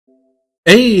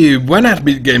Hey, buenas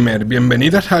Bitgamer,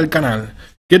 bienvenidos al canal.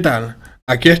 ¿Qué tal?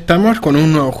 Aquí estamos con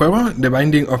un nuevo juego, The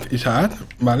Binding of Isaac,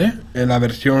 ¿vale? En la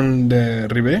versión de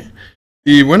Rebirth.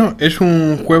 Y bueno, es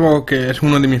un juego que es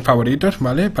uno de mis favoritos,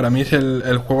 ¿vale? Para mí es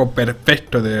el juego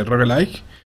perfecto de roguelike.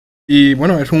 Y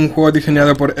bueno, es un juego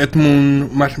diseñado por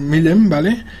Edmund Macmillan,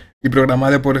 ¿vale? Y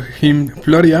programado por Jim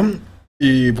Florian.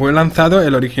 Y fue lanzado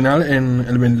el original en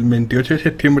el 28 de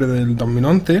septiembre del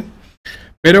 2011.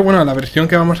 Pero bueno, la versión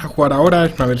que vamos a jugar ahora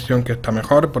es una versión que está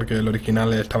mejor porque el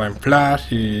original estaba en Flash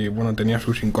y bueno, tenía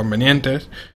sus inconvenientes.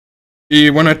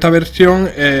 Y bueno, esta versión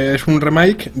es un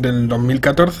remake del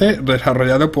 2014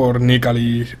 desarrollado por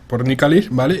Nicalis,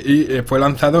 ¿vale? Y fue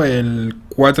lanzado el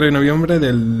 4 de noviembre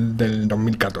del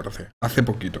 2014, hace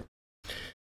poquito.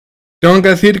 Tengo que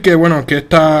decir que bueno, que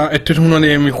este es uno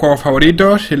de mis juegos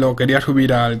favoritos y lo quería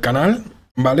subir al canal.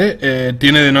 ¿Vale?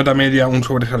 Tiene de nota media un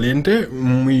sobresaliente,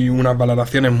 unas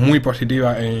valoraciones muy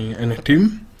positivas en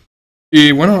Steam.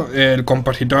 Y bueno, el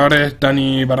compositor es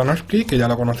Danny Baranowski, que ya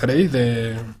lo conoceréis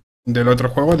del otro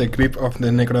juego, de Crypt of the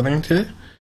Necrodancer.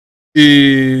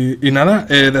 Y nada,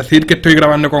 decir que estoy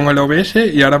grabando con el OBS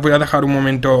y ahora voy a dejar un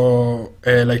momento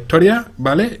la historia,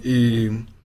 ¿vale? Y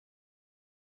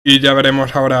ya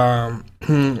veremos ahora,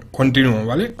 continúo,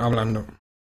 ¿vale? Hablando.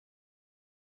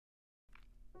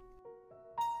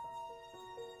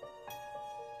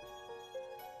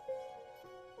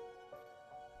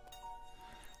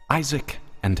 Isaac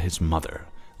and his mother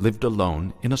lived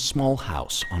alone in a small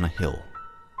house on a hill.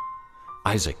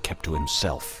 Isaac kept to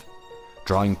himself,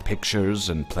 drawing pictures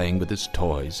and playing with his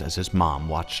toys as his mom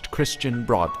watched Christian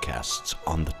broadcasts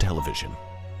on the television.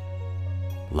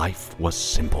 Life was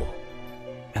simple,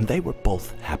 and they were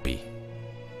both happy.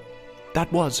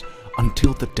 That was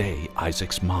until the day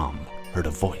Isaac's mom heard a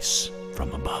voice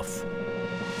from above.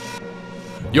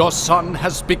 "Your son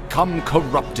has become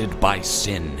corrupted by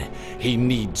sin. He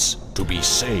needs to be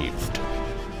saved."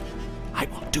 "I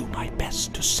will do my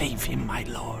best to save him, my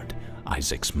lord,"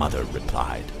 Isaac's mother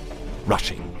replied,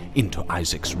 rushing into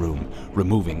Isaac's room,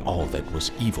 removing all that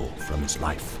was evil from his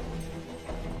life.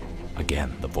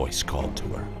 Again the voice called to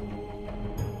her.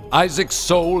 "Isaac's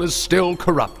soul is still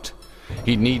corrupt.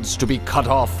 He needs to be cut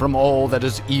off from all that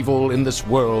is evil in this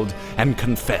world and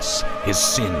confess his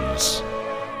sins."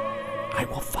 "I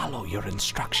will follow your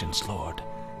instructions, Lord.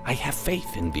 I have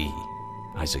faith in thee,"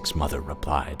 Isaac's mother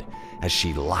replied, as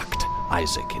she locked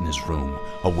Isaac in his room,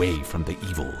 away from the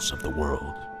evils of the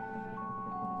world.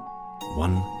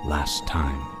 One last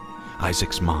time,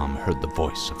 Isaac's mom heard the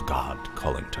voice of God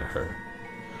calling to her.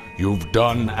 "You've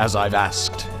done as I've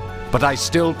asked, but I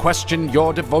still question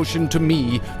your devotion to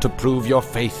me. To prove your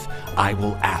faith, I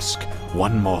will ask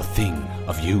one more thing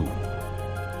of you."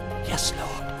 "Yes,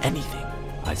 Lord, anything,"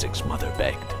 Isaac's mother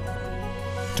begged.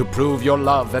 "To prove your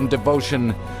love and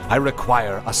devotion, I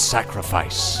require a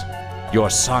sacrifice. Your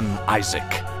son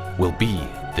Isaac will be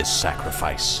this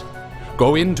sacrifice.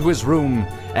 Go into his room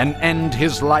and end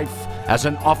his life as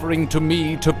an offering to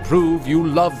me to prove you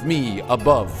love me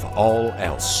above all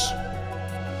else."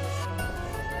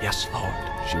 "Yes, Lord,"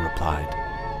 she replied,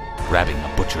 grabbing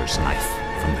a butcher's knife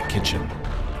from the kitchen.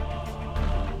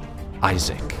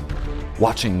 Isaac,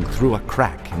 watching through a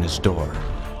crack in his door,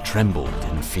 trembled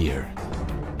in fear.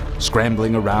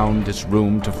 Scrambling around his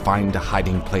room to find a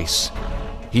hiding place,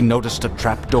 he noticed a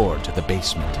trapdoor to the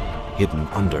basement, hidden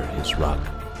under his rug.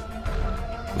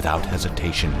 Without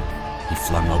hesitation, he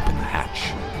flung open the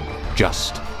hatch,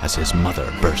 just as his mother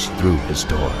burst through his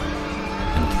door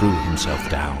and threw himself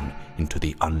down into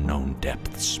the unknown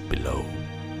depths below.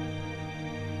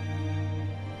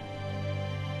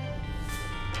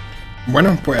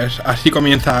 Bueno, pues así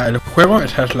comienza el juego,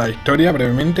 esa es la historia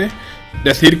brevemente.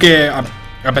 Decir que a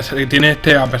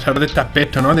pesar de este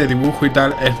aspecto, ¿no?, de dibujo y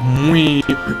tal, es muy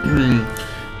o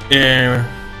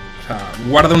sea,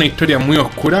 guarda una historia muy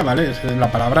oscura, ¿vale? Esa es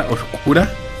la palabra, oscura.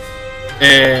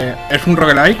 Es un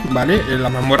roguelike, ¿vale? La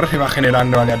mazmorra se va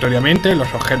generando aleatoriamente,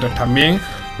 los objetos también,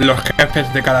 los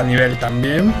jefes de cada nivel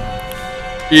también.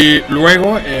 Y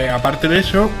luego, aparte de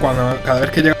eso, cada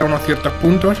vez que llegas a unos ciertos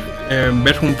puntos,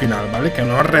 ves un final, ¿vale? Que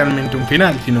no es realmente un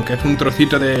final, sino que es un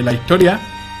trocito de la historia.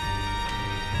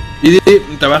 Y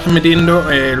te vas metiendo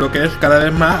lo que es cada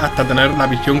vez más hasta tener la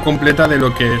visión completa de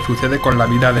lo que sucede con la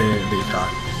vida de Isaac.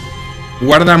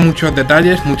 Guarda muchos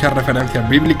detalles, muchas referencias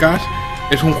bíblicas.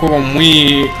 Es un juego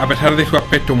muy, a pesar de su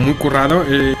aspecto, muy currado.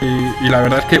 Y la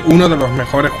verdad es que uno de los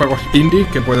mejores juegos indie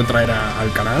que puedo traer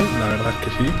al canal. La verdad es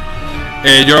que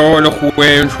sí. Yo lo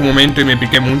jugué en su momento y me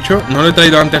piqué mucho. No lo he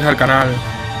traído antes al canal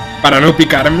para no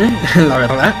picarme, la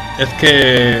verdad. Es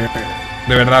que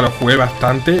de verdad lo jugué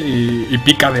bastante y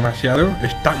pica demasiado.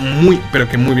 Está muy, pero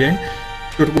que muy bien.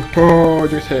 Si os gustó,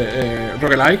 yo qué sé,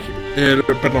 roguelike,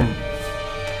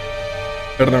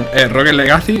 Rogue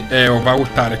Legacy, os va a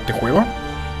gustar este juego.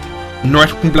 No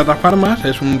es un plataformas,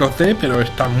 es un 2D, pero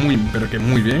está muy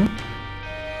bien.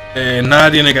 Nada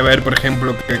tiene que ver, por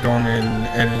ejemplo, que con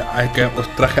el que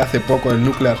os traje hace poco, el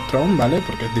Nuclear Throne, ¿vale?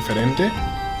 Porque es diferente.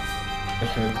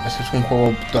 Ese es un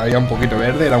juego todavía un poquito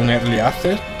verde, era un Early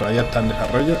Access, todavía está en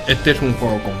desarrollo. Este es un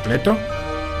juego completo.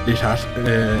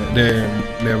 De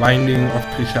Binding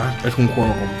of Isaac es un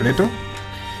juego completo.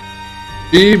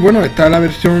 Y bueno, está la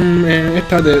versión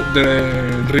esta de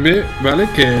Rebirth, ¿vale?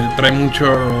 Que trae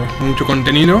mucho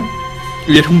contenido.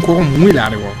 Y es un juego muy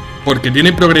largo, porque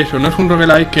tiene progreso. No es un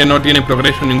roguelike que no tiene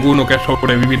progreso ninguno, que es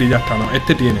sobrevivir y ya está, no.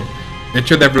 Este tiene. De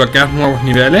hecho, desbloqueas nuevos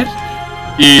niveles.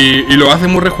 Y lo hace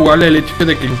muy rejugable el hecho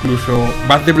de que incluso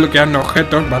vas desbloqueando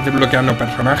objetos, vas desbloqueando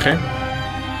personajes.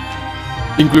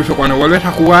 Incluso cuando vuelves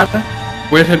a jugar,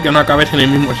 puede ser que no acabes en el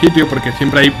mismo sitio, porque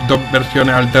siempre hay dos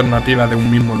versiones alternativas de un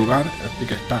mismo lugar. Así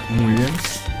que está muy bien.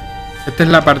 Esta es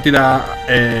la partida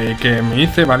que me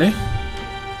hice, ¿vale?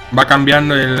 Va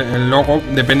cambiando el logo,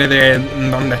 depende de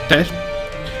dónde estés.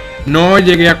 No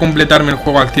llegué a completarme el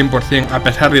juego al 100% a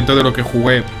pesar de todo lo que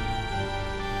jugué,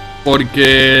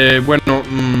 porque, bueno,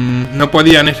 no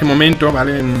podía en ese momento,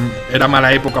 ¿vale? Era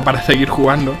mala época para seguir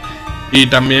jugando. Y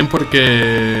también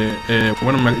porque,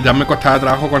 bueno, ya me costaba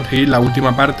trabajo conseguir la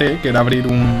última parte, que era abrir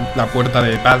la puerta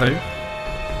de padre.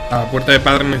 La puerta de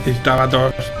padre necesitaba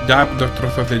dos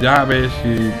trozos de llaves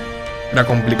y era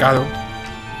complicado.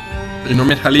 Y no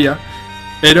me salía.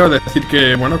 Pero decir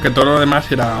que, bueno, que todo lo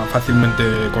demás era fácilmente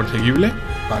conseguible,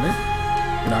 ¿vale?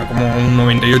 Era como un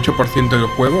 98% del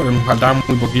juego, me faltaba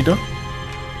muy poquito.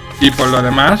 Y por lo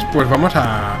demás, pues vamos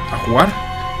a jugar.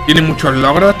 Tiene muchos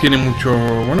logros, tiene muchos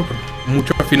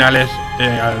finales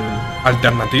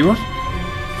alternativos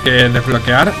que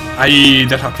desbloquear. Hay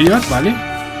desafíos, ¿vale?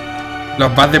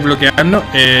 Los vas desbloqueando.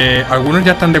 Algunos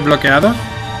ya están desbloqueados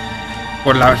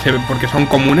porque son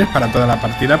comunes para toda la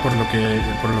partida, por lo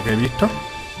que he visto.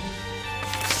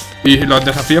 Y los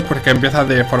desafíos, pues que empiezas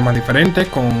de formas diferentes,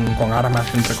 con armas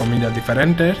entre comillas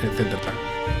diferentes, etc.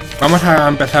 Vamos a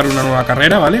empezar una nueva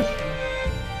carrera, ¿vale?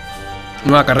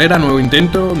 Nueva carrera, nuevo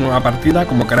intento, nueva partida,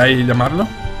 como queráis llamarlo,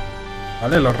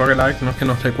 ¿vale? Los roguelikes, no es que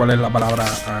no sé cuál es la palabra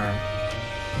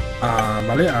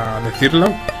 ¿vale? A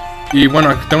decirlo. Y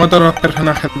bueno, tengo todos los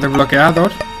personajes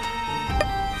desbloqueados.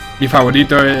 Mi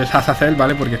favorito es Azazel,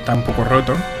 ¿vale? Porque está un poco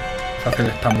roto. Azazel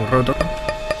está muy roto.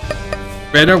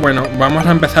 Pero bueno, vamos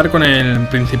a empezar con el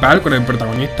principal, con el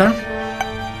protagonista,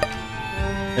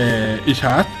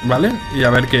 Isaac, ¿vale? Y a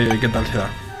ver qué tal se da.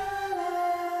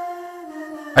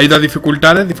 Hay dos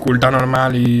dificultades, dificultad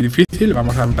normal y difícil.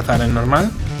 Vamos a empezar en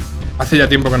normal. Hace ya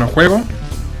tiempo que no juego.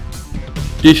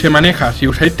 Y se maneja, si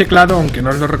usáis teclado, aunque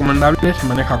no es lo recomendable, se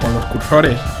maneja con los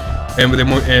cursores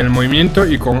el movimiento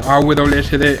y con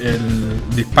AWSD el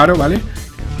disparo, ¿vale?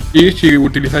 Y si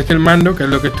utilizáis el mando, que es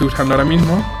lo que estoy usando ahora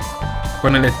mismo,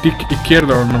 con el stick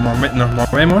izquierdo nos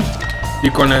movemos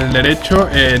y con el derecho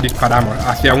disparamos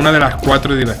hacia una de las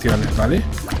 4 direcciones, ¿vale?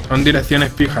 Son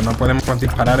direcciones fijas, no podemos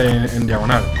disparar en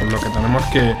diagonal, por lo que tenemos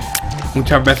que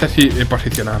muchas veces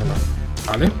posicionarnos,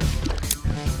 ¿vale?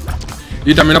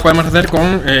 Y también lo podemos hacer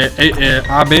con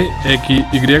A, B, X,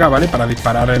 Y, ¿vale? Para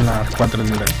disparar en las 4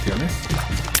 direcciones.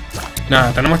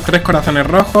 Nada, tenemos 3 corazones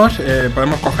rojos,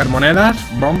 podemos coger monedas,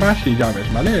 bombas y llaves,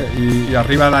 ¿vale? Y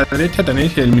arriba a la derecha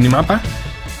tenéis el minimapa,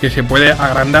 que se puede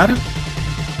agrandar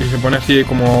y se pone así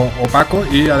como opaco,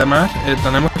 y además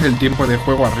tenemos el tiempo de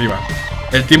juego arriba.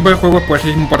 El tiempo de juego pues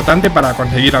es importante para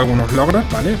conseguir algunos logros,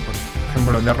 ¿vale? Por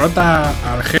ejemplo, derrota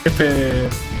al jefe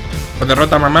o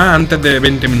derrota a mamá antes de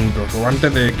 20 minutos o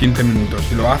antes de 15 minutos.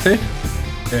 Si lo haces,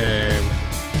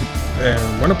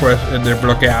 bueno, pues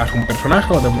desbloqueas un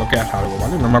personaje o desbloqueas algo,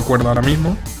 ¿vale? No me acuerdo ahora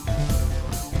mismo.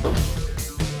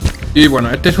 Y bueno,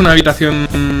 esta es una habitación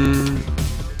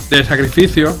de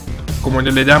sacrificio, como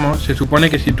yo le llamo. Se supone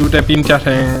que si tú te pinchas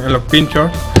en los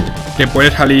pinchos, te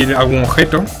puede salir algún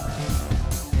objeto.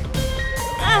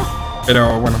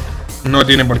 Pero bueno, no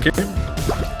tiene por qué.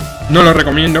 No lo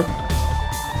recomiendo.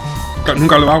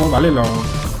 Nunca lo hago, ¿vale?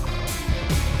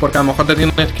 Porque a lo mejor te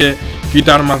tienes que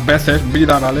quitar más veces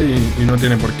vida, ¿vale? Y no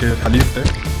tiene por qué salirte.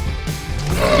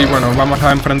 Y bueno, vamos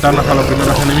a enfrentarnos a los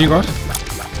primeros enemigos.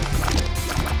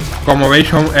 Como veis,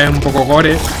 es un poco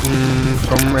gore.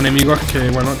 Son enemigos que,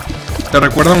 bueno, te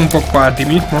recuerdan un poco a ti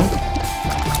mismo.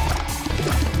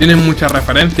 Tienen muchas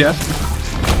referencias.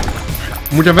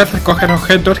 Muchas veces coges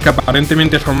objetos que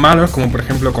aparentemente son malos, como por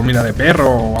ejemplo comida de perro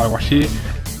o algo así,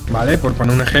 ¿vale? Por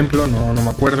poner un ejemplo, no me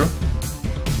acuerdo.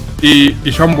 Y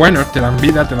son buenos, te dan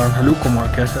vida, te dan salud, como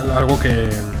que es algo que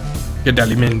te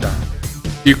alimenta.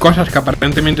 Y cosas que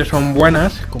aparentemente son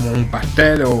buenas, como un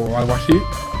pastel o algo así,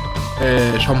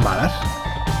 son malas.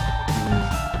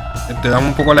 Te da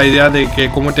un poco la idea de que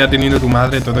cómo te ha tenido tu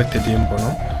madre todo este tiempo,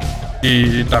 ¿no?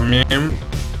 Y también,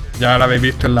 ya lo habéis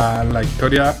visto en la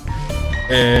historia,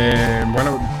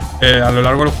 a lo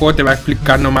largo del juego te va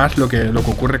explicando más lo que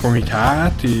ocurre con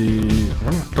Isaac y,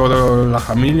 bueno, toda la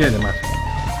familia y demás.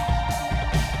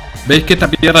 ¿Veis que esta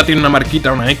piedra tiene una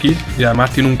marquita, una X, y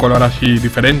además tiene un color así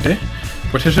diferente?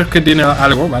 Pues eso es que tiene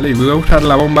algo, ¿vale? Y voy a usar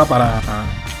la bomba para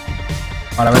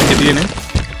ver qué tiene.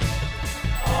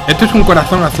 Este es un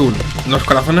corazón azul. Los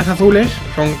corazones azules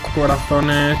son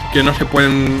corazones que no se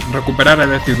pueden recuperar, es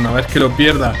decir, una vez que lo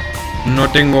pierda no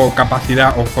tengo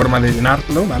capacidad o forma de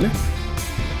llenarlo, ¿vale?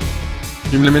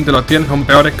 Simplemente los tienes, son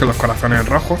peores que los corazones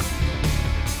rojos.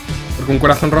 Porque un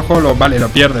corazón rojo lo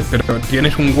pierdes, pero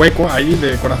tienes un hueco ahí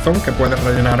de corazón que puedes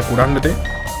rellenar curándote.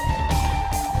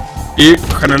 Y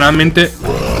generalmente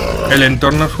el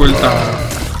entorno suelta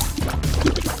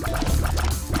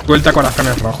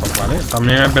corazones rojos, ¿vale?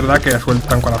 También es verdad que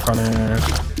sueltan corazones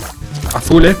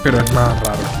azules, pero es más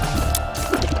raro.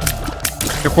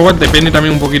 Este juego depende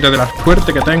también un poquito de la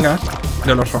suerte que tengas,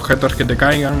 de los objetos que te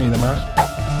caigan y demás.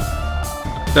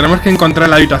 Tenemos que encontrar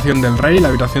la habitación del rey. La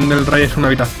habitación del rey es una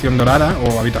habitación dorada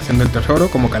o habitación del tesoro,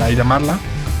 como queráis llamarla.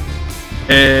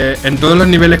 En todos los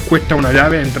niveles cuesta una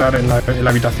llave entrar en la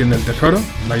habitación del tesoro.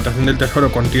 La habitación del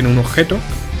tesoro contiene un objeto,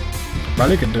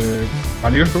 ¿vale?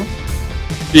 Valioso.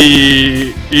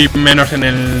 Y menos en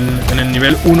el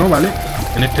nivel 1, ¿vale?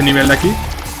 En este nivel de aquí,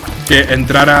 que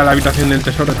entrar a la habitación del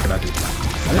tesoro es gratis,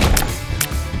 ¿vale?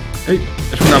 ¡Ey!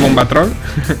 Es una bomba troll.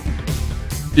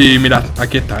 Y mirad,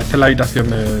 aquí está, esta es la habitación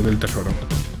del tesoro.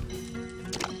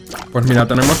 Pues mira,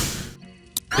 tenemos...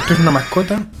 Esto es una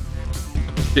mascota.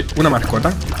 Sí, una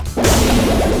mascota.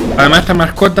 Además esta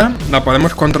mascota la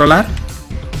podemos controlar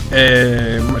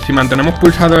si mantenemos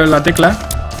pulsado en la tecla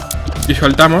y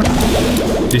soltamos,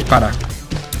 dispara.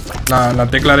 La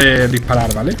tecla de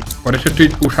disparar, ¿vale? Por eso estoy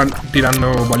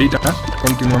tirando bolitas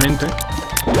continuamente.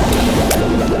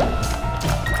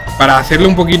 Para hacerle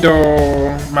un poquito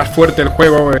más fuerte el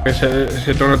juego,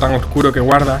 ese tono tan oscuro que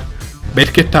guarda.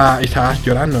 ¿Veis que está Isaac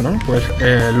llorando, no? Pues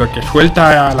lo que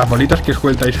suelta, las bolitas que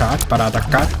suelta Isaac para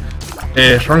atacar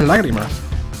son lágrimas,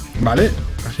 ¿vale?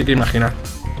 Así que imaginad.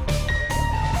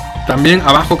 También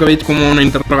abajo que veis como una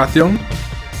interrogación,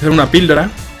 es una píldora.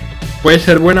 Puede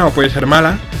ser buena o puede ser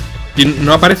mala. Y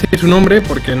no aparece su nombre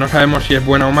porque no sabemos si es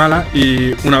buena o mala.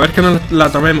 Y una vez que nos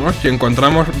la tomemos, si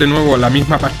encontramos de nuevo la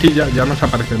misma pastilla, ya nos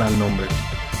aparecerá el nombre.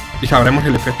 Y sabremos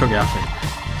el efecto que hace.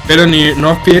 Pero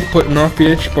no os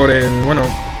fiéis por el... Bueno,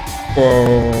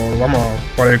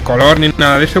 por el color ni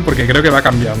nada de eso, porque creo que va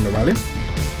cambiando, ¿vale?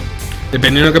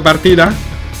 Dependiendo de qué partida,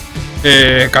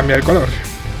 cambia el color.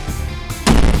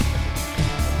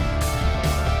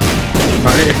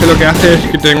 Vale, esto lo que hace es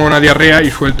que tengo una diarrea y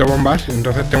suelto bombas,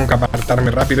 entonces tengo que apartarme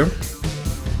rápido.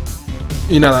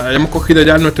 Y nada, hemos cogido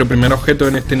ya nuestro primer objeto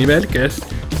en este nivel, que es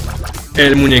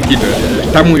el muñequito.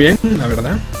 Está muy bien, la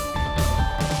verdad.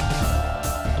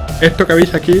 Esto que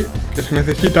veis aquí, que se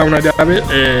necesita una llave,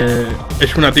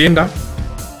 es una tienda.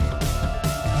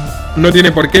 No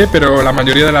tiene por qué, pero la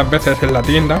mayoría de las veces es la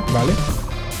tienda, ¿vale?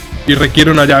 Y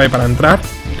requiere una llave para entrar.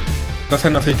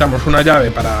 Entonces necesitamos una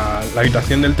llave para la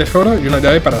habitación del tesoro y una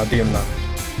llave para la tienda.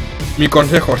 Mi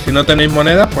consejo, si no tenéis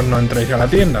monedas, pues no entréis a la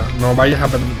tienda. No vayáis a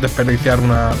desperdiciar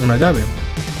una llave.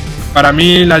 Para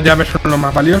mí las llaves son lo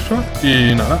más valioso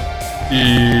y nada.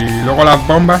 Y luego las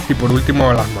bombas y por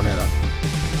último las monedas.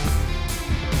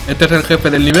 Este es el jefe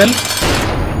del nivel.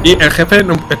 Y el jefe,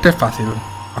 este es fácil,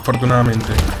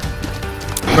 afortunadamente.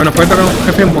 Bueno, puede tocar un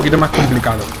jefe un poquito más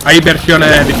complicado. Hay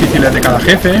versiones difíciles de cada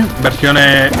jefe,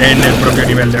 versiones en el propio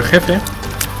nivel del jefe.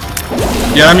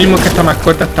 Y ahora mismo es que esta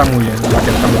mascota está muy bien, la que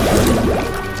estamos haciendo.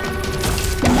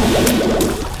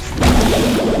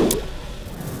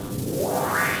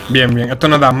 Bien, bien, esto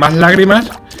nos da más lágrimas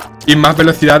y más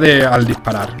velocidad al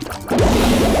disparar.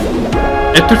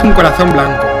 Esto es un corazón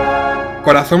blanco.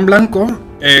 Corazón blanco,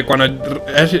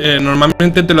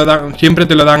 normalmente siempre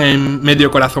te lo dan en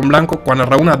medio corazón blanco. Cuando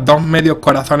reúnas 2 medios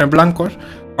corazones blancos,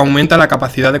 aumenta la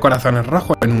capacidad de corazones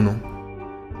rojos en 1.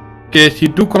 Que si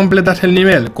tú completas el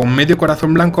nivel con medio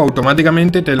corazón blanco,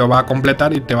 automáticamente te lo va a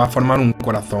completar y te va a formar un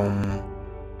corazón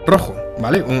rojo,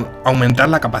 ¿vale? Aumentar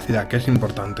la capacidad, que es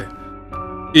importante.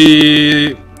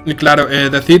 Y claro,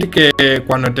 decir que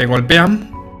cuando te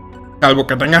golpean, salvo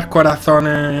que tengas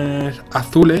corazones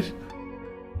azules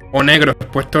o negros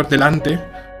puestos delante,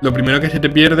 lo primero que se te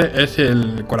pierde es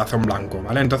el corazón blanco,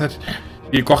 ¿vale? Entonces,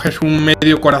 si coges un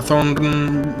medio corazón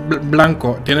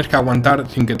blanco, tienes que aguantar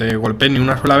sin que te golpeen ni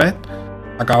una sola vez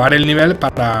acabar el nivel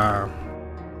para...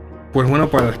 Pues bueno,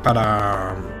 pues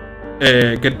para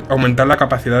aumentar la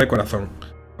capacidad de corazón.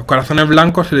 Los corazones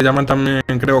blancos se le llaman también,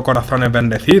 creo, corazones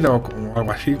bendecidos o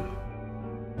algo así.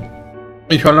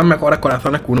 Y son los mejores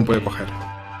corazones que uno puede coger.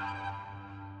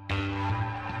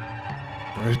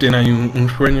 A ver si tiene ahí un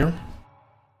sueño.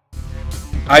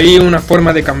 Hay una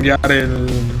forma de cambiar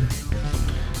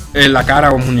la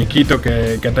cara o muñequito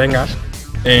que tengas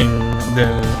del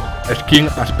skin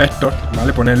aspectos,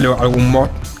 ¿vale? Ponerle algún mod,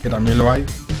 que también lo hay.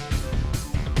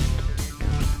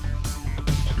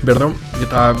 Perdón, yo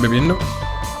estaba bebiendo.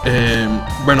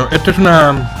 Bueno, esto es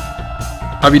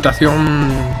una habitación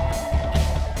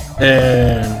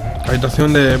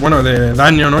de, bueno, de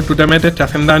daño, ¿no? Tú te metes, te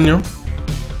hacen daño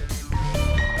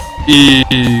y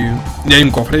hay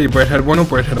un cofre y puede ser bueno,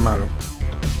 puede ser malo.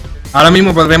 Ahora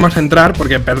mismo podremos entrar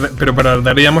pero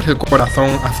perderíamos el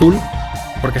corazón azul,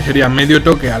 porque sería medio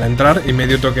toque al entrar y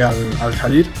medio toque al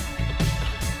salir.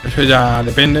 Eso ya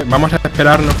depende. Vamos a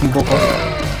esperarnos un poco.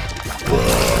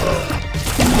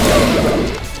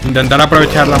 Intentar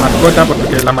aprovechar la mascota,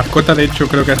 porque la mascota de hecho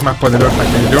creo que es más poderosa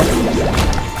que yo.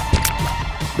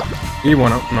 Y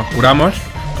bueno, nos curamos.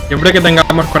 Siempre que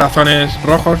tengamos corazones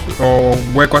rojos o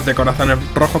huecos de corazones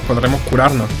rojos podremos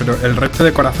curarnos, pero el resto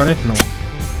de corazones no.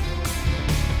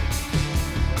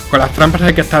 Con las trampas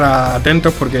hay que estar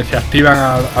atentos porque se activan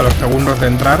a los segundos de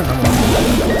entrar. Vamos.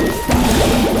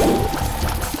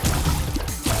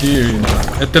 Y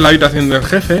esta es la habitación del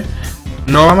jefe.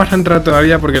 No vamos a entrar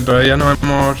todavía porque todavía no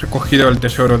hemos cogido el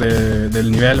tesoro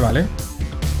del nivel, ¿vale?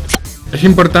 Es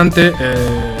importante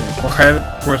coger,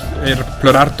 pues,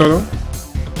 explorar todo.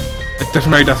 Esta es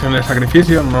una habitación de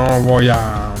sacrificio, no voy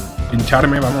a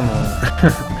pincharme, vamos, no.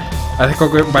 Parezco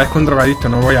un drogadicto,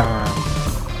 no voy a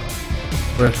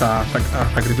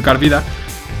sacrificar vida.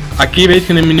 Aquí veis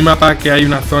en el minimapa que hay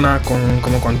una zona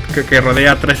que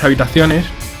rodea 3 habitaciones,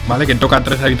 ¿vale? Que toca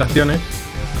 3 habitaciones.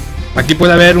 Aquí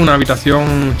puede haber una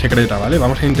habitación secreta, ¿vale?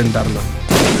 Vamos a intentarlo.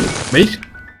 ¿Veis?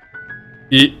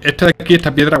 Y esta de aquí,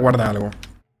 esta piedra guarda algo.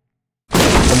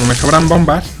 Como me sobran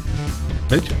bombas,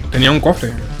 ¿veis? Tenía un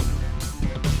cofre.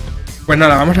 Pues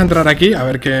nada, vamos a entrar aquí a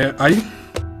ver qué hay.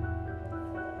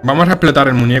 Vamos a explotar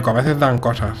el muñeco, a veces dan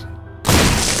cosas.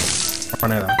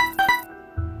 Moneda.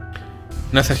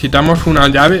 Necesitamos una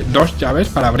llave, 2 llaves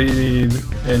para abrir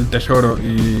el tesoro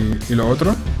y lo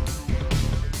otro.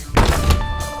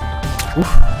 Uf.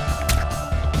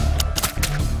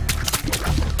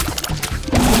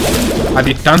 A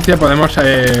distancia podemos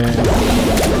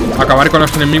acabar con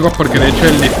los enemigos porque de hecho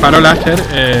el disparo láser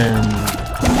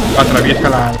atraviesa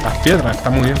las piedras, está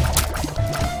muy bien.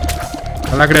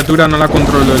 A la criatura no la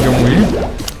controlo yo muy bien.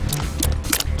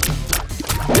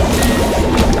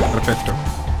 Perfecto.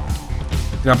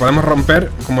 La podemos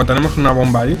romper como tenemos una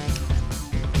bomba ahí.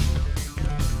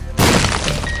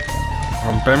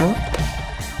 Rompemos.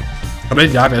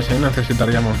 3 llaves,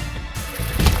 necesitaríamos.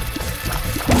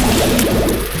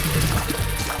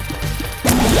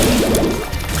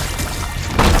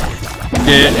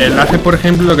 Que el láser, por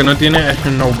ejemplo, lo que no tiene es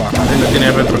un no back, ¿vale? No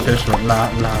tiene retroceso.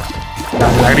 Las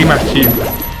lágrimas sí.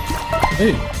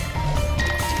 ¡Ey!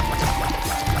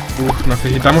 Uf,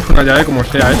 necesitamos una llave como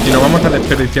sea, si no vamos a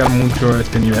desperdiciar mucho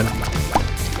este nivel.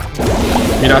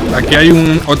 Mirad, aquí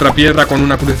hay otra piedra con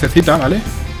una crucecita, ¿vale?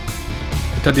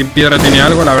 Esta piedra tiene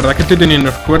algo, la verdad es que estoy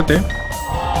teniendo suerte.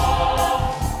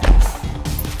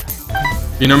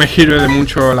 Y no me sirve de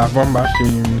mucho las bombas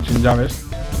sin llaves.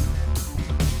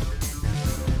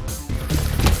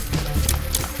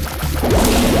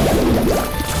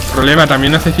 Problema,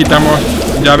 también necesitamos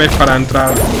llaves para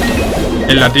entrar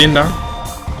en la tienda.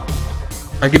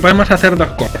 Aquí podemos hacer 2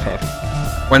 cosas.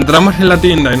 O entramos en la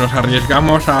tienda y nos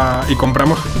arriesgamos y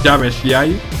compramos llaves si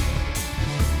hay.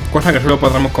 Cosa que solo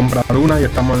podremos comprar una y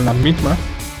estamos en las mismas.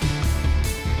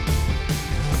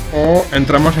 O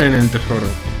entramos en el tesoro.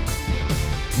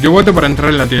 Yo voto por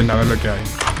entrar en la tienda a ver lo que hay.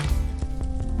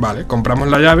 Vale, compramos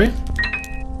la llave.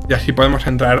 Y así podemos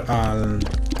entrar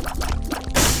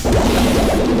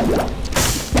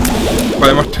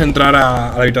Podemos entrar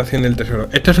a la habitación del tesoro.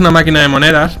 Esta es una máquina de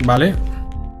monedas, ¿vale?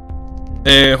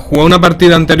 Jugué una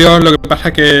partida anterior, lo que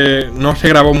pasa que no se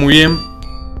grabó muy bien.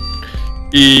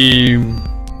 Y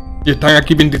están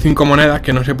aquí 25 monedas,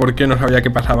 que no sé por qué, no sabía que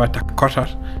pasaba estas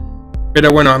cosas. Pero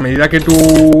bueno, a medida que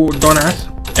tú donas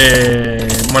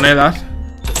monedas,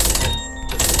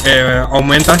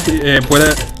 aumentas,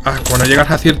 cuando llegas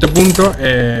a cierto punto,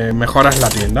 mejoras la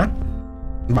tienda,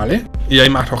 ¿vale? Y hay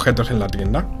más objetos en la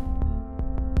tienda.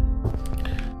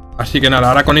 Así que nada,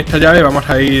 ahora con esta llave vamos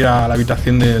a ir a la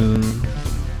habitación del...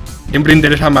 Siempre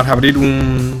interesa más abrir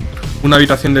una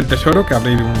habitación del tesoro que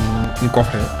abrir un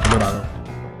cofre dorado.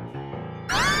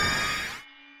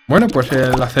 Bueno, pues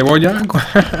la cebolla.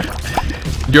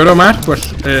 Lloro más,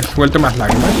 pues suelto más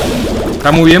lágrimas.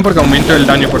 Está muy bien porque aumento el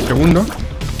daño por segundo.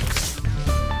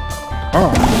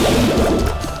 Oh.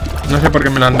 No sé por qué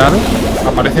me lo han dado.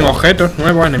 Aparecen objetos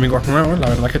nuevos, enemigos nuevos. La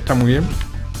verdad es que está muy bien.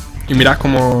 Y mirad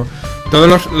como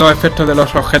todos los efectos de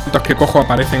los objetos que cojo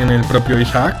aparecen en el propio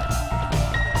Isaac.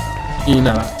 Y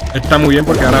nada, está muy bien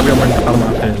porque ahora voy a aumentar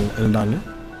más el daño.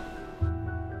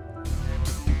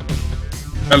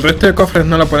 El resto de cofres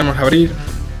no lo podemos abrir.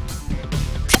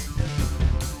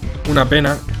 Una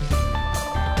pena.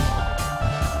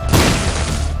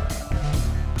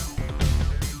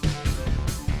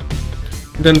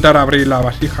 Intentar abrir la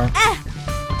vasija.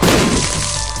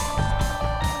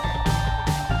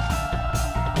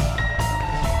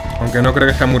 Aunque no creo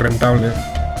que sea muy rentable.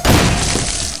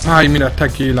 Ay, mira, está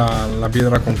aquí la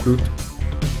piedra con cruz.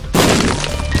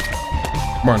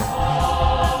 Bueno,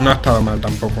 no ha estado mal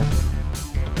tampoco.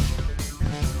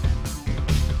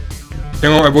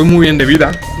 Voy muy bien de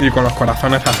vida y con los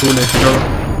corazones azules y todo.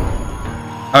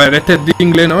 A ver, este es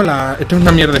Dingle, ¿no? Este es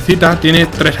una mierdecita, tiene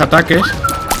 3 ataques.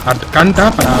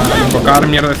 Canta para invocar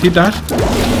mierdecitas.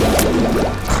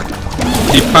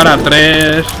 Dispara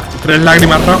 3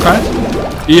 lágrimas rojas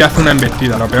y hace una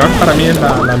embestida. Lo peor para mí es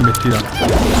la embestida.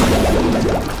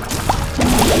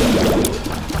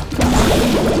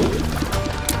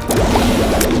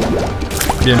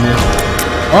 Bien, bien.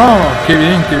 ¡Oh! ¡Qué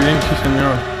bien, sí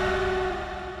señor!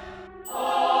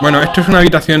 Bueno, esto es una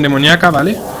habitación demoníaca,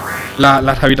 ¿vale?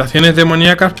 Las habitaciones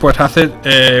demoníacas, pues haces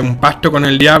un pacto con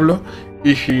el diablo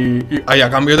y a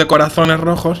cambio de corazones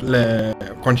rojos le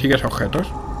consigues objetos.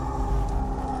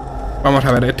 Vamos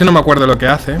a ver, este no me acuerdo lo que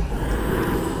hace.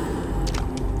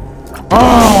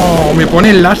 ¡Oh! Me pone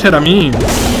el láser a mí.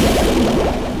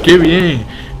 ¡Qué bien!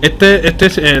 Este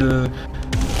es el...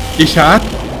 Isaac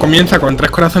comienza con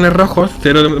 3 corazones rojos,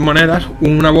 0 monedas,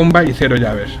 una bomba y 0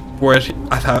 llaves. Pues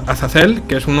Azazel,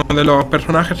 que es uno de los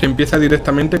personajes, empieza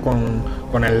directamente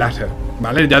con el láser,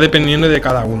 ¿vale? Ya dependiendo de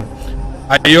cada uno.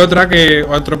 Hay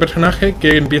otro personaje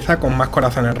que empieza con más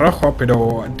corazones rojos,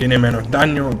 pero tiene menos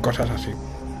daño y cosas así.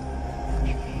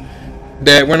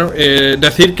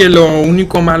 Decir que lo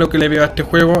único malo que le veo a este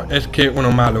juego es que,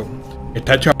 bueno, malo,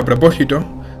 está hecho a propósito,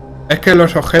 es que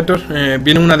los objetos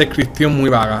viene una descripción muy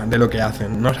vaga de lo que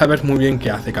hacen. No sabes muy bien qué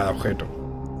hace cada objeto.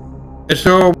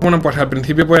 Eso, bueno, pues al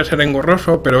principio puede ser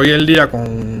engorroso, pero hoy en día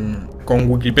con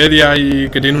Wikipedia y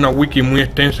que tiene una wiki muy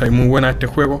extensa y muy buena este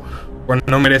juego, pues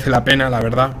no merece la pena, la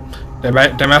verdad.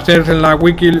 Te metes en la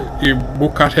wiki y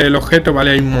buscas el objeto,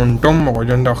 ¿vale? Hay un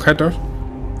mogollón de objetos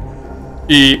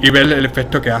y ves el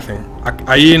efecto que hacen.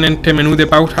 Ahí en este menú de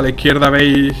pausa a la izquierda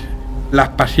veis las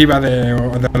pasivas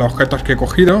de los objetos que he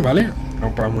cogido, ¿vale?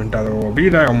 He aumentado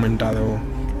vida, he aumentado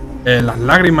las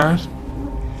lágrimas,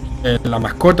 la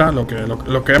mascota, lo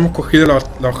que hemos cogido, los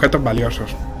objetos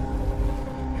valiosos.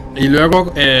 Y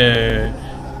luego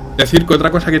decir que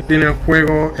otra cosa que tiene el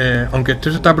juego, aunque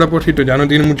esto está a propósito, ya no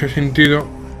tiene mucho sentido,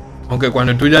 aunque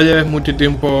cuando tú ya lleves mucho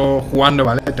tiempo jugando,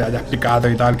 ¿vale? Te haya explicado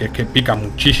y tal, que es que pica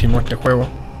muchísimo este juego.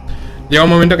 Llega un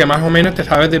momento que más o menos te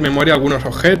sabes de memoria algunos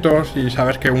objetos y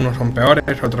sabes que unos son peores,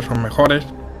 otros son mejores.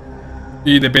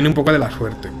 Y depende un poco de la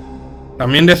suerte.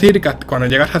 También decir que cuando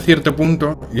llegas a cierto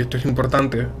punto, y esto es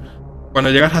importante, cuando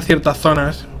llegas a ciertas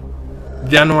zonas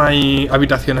ya no hay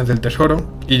habitaciones del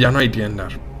tesoro y ya no hay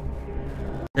tiendas.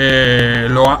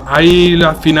 Hay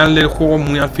al final del juego,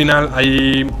 muy al final,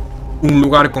 hay un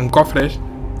lugar con cofres,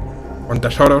 con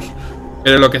tesoros,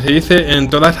 pero lo que se dice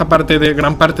en toda esa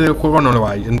gran parte del juego no lo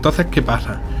hay. Entonces, ¿qué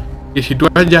pasa? Y si tú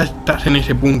ya estás en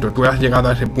ese punto, tú has llegado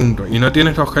a ese punto y no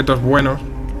tienes objetos buenos,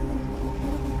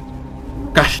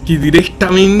 casi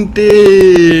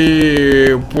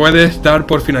directamente puedes dar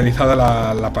por finalizada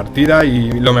la partida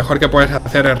y lo mejor que puedes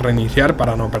hacer es reiniciar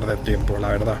para no perder tiempo, la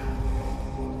verdad.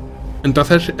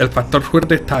 Entonces el factor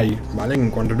suerte está ahí, ¿vale? En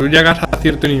cuanto tú llegas a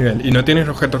cierto nivel y no tienes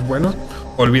objetos buenos,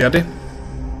 olvídate.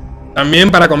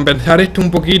 También para compensar esto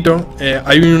un poquito,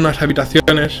 hay unas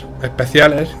habitaciones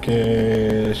especiales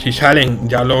que si salen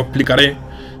ya lo explicaré,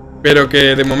 pero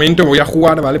que de momento voy a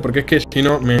jugar, ¿vale? Porque es que si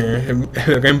no, el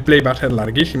gameplay va a ser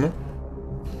larguísimo.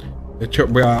 De hecho,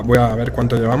 voy a ver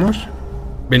cuánto llevamos.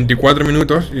 24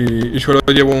 minutos y solo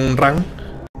llevo un run.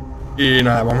 Y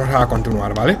nada, vamos a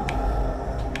continuar, ¿vale?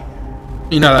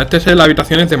 Y nada, este es las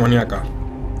habitaciones demoníacas.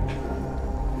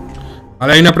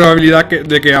 Vale, hay una probabilidad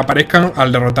de que aparezcan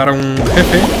al derrotar a un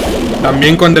jefe.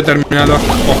 También con determinados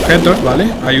objetos,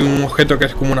 ¿vale? Hay un objeto que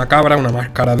es como una cabra, una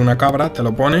máscara de una cabra, te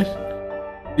lo pones.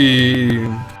 Y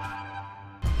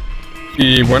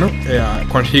bueno,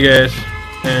 consigues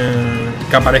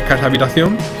que aparezca esa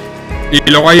habitación. Y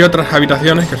luego hay otras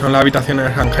habitaciones que son las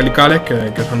habitaciones angelicales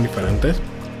que son diferentes.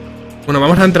 Bueno,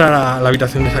 vamos a entrar a la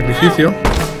habitación de sacrificio.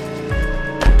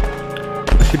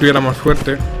 Si tuviéramos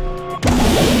suerte.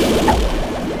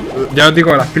 Ya os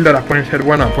digo, las píldoras pueden ser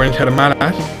buenas, pueden ser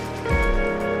malas.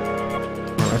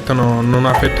 Bueno, esto no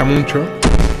nos afecta mucho.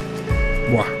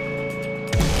 Buah.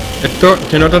 Esto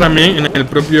se nota también en el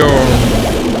propio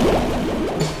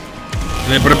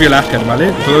láser,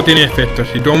 ¿vale? Todo tiene efectos.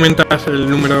 Si tú aumentas el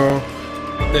número,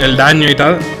 el daño y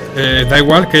tal, da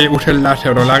igual que uses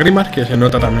láser o lágrimas, que se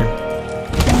nota también.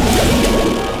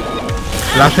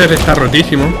 Láser está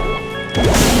rotísimo.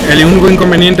 El único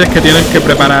inconveniente es que tienes que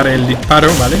preparar el disparo,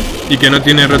 ¿vale? Y que no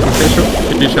tiene retroceso.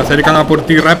 Si se acercan a por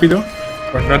ti rápido,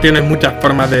 pues no tienes muchas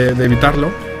formas de evitarlo.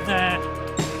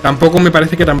 Tampoco me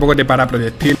parece que tampoco te para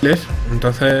proyectiles.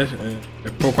 Entonces,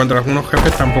 contra algunos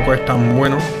jefes tampoco es tan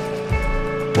bueno.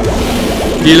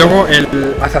 Y luego el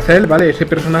Azazel, ¿vale? Ese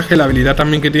personaje, la habilidad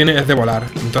también que tiene es de volar.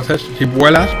 Entonces, si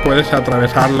vuelas, puedes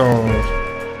atravesar los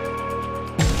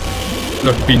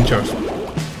pinchos.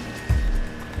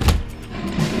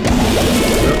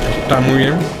 Está muy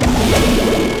bien.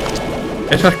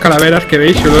 Esas calaveras que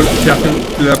veis solo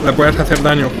le puedes hacer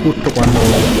daño justo cuando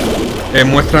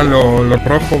muestran lo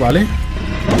rojo, ¿vale?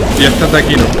 Y estas de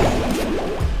aquí no.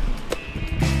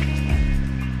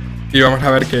 Y vamos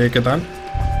a ver qué tal.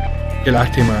 Qué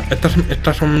lástima.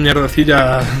 Estas son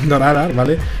mierdecillas doradas,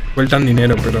 ¿vale? Vueltan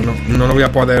dinero, pero no lo voy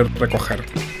a poder recoger.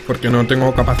 Porque no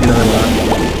tengo capacidad de volar.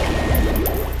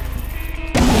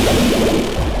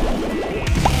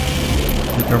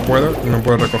 No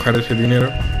puedo recoger ese dinero.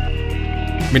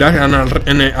 Mirad,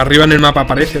 arriba en el mapa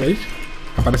aparece, ¿veis?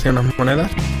 Aparecen unas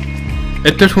monedas.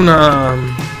 Esto es una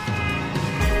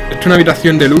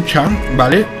habitación de lucha,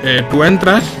 ¿vale? Tú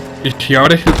entras y si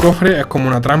abres el cofre es como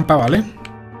una trampa, ¿vale?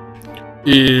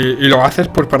 Y lo haces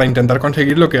pues para intentar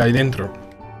conseguir lo que hay dentro.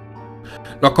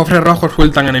 Los cofres rojos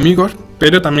sueltan enemigos,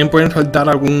 pero también pueden soltar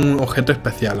algún objeto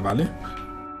especial, ¿vale?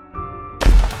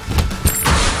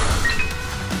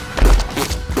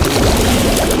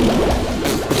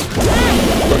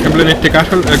 Por ejemplo, en este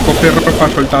caso el cofre rojo ha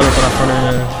soltado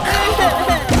corazones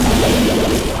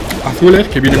azules,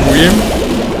 que vienen muy bien.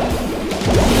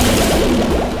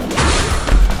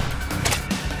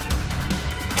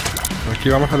 Aquí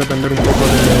vamos a depender un poco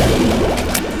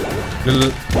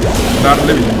del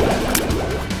darle bien.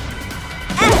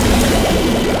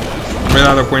 Me he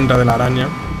dado cuenta de la araña.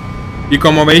 Y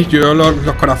como veis, yo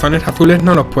los corazones azules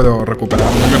no los puedo recuperar,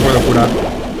 no me puedo curar.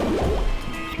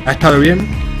 Ha estado bien,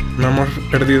 no hemos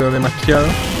perdido demasiado.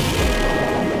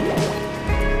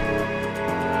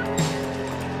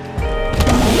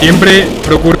 Siempre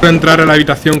procuro entrar a la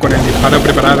habitación con el disparo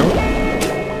preparado.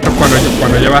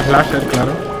 Cuando llevas láser,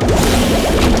 claro.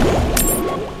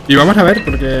 Y vamos a ver,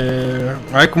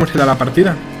 a ver cómo se da la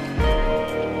partida.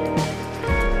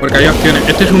 Porque hay opciones.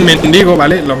 Este es un mendigo,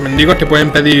 ¿vale? Los mendigos te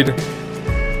pueden pedir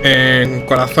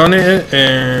corazones,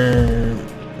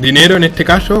 dinero en este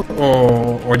caso,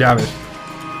 o llaves.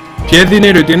 Si es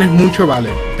dinero y tienes mucho, vale.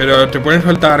 Pero te pueden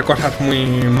soltar cosas muy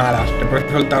malas. Te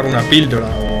pueden soltar una píldora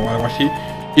o algo así.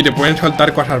 Y te pueden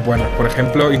soltar cosas buenas. Por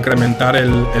ejemplo, incrementar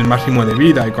el máximo de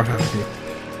vida y cosas así.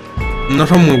 No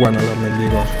son muy buenos los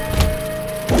mendigos.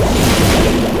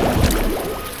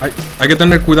 Hay que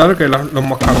tener cuidado que los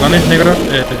moscardones negros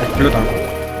explotan.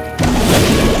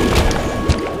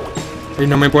 Y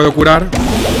no me puedo curar.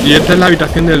 Y esta es la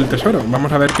habitación del tesoro.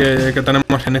 Vamos a ver qué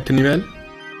tenemos en este nivel.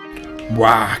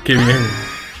 ¡Buah! ¡Qué bien!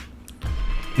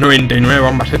 99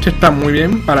 bombas. Este está muy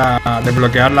bien para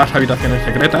desbloquear las habitaciones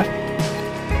secretas.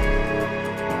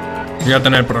 Voy a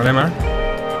tener problemas.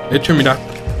 De hecho, mirad.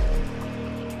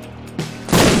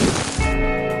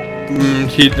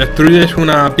 Si destruyes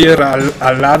una piedra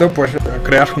al lado, pues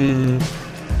creas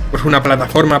una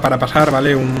plataforma para pasar,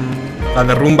 ¿vale? La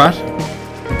derrumbas.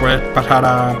 Puedes pasar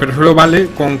a... Pero solo vale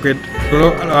con que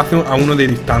solo lo hace a uno de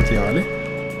distancia, ¿vale?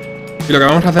 Y lo que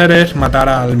vamos a hacer es matar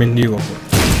al mendigo.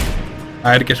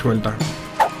 A ver qué suelta.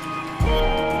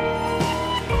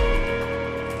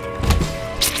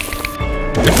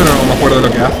 Esto no me acuerdo de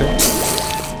lo que hace.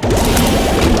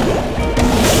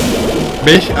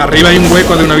 ¿Veis? Arriba hay un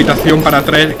hueco de una habitación para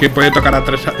tres que puede tocar a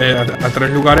tres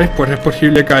lugares. Pues es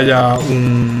posible que haya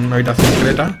una habitación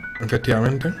secreta,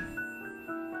 efectivamente.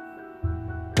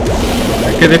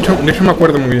 Es que de hecho me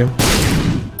acuerdo muy bien.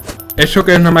 Eso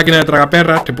que es una máquina de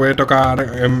tragaperras, te puede tocar...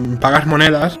 pagas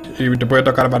monedas y te puede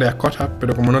tocar varias cosas.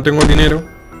 Pero como no tengo dinero,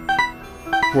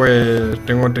 pues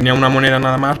tenía una moneda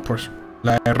nada más, pues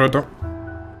la he roto.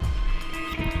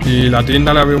 Y la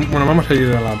tienda la veo... Bueno, vamos a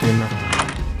ir a la tienda.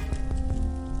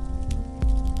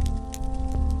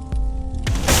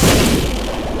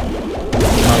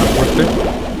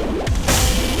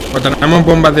 O tenemos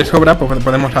bombas de sobra, pues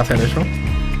podemos hacer eso.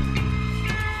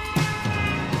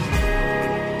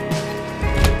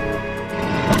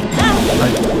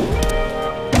 Ahí.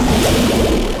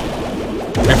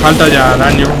 Me falta ya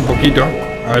daño un poquito.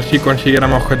 A ver si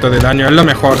consiguiéramos objetos de daño. Es lo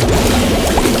mejor.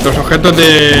 Los objetos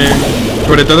de...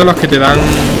 Sobre todo los que te dan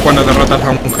cuando derrotas a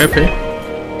un jefe.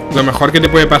 Lo mejor que te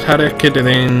puede pasar es que te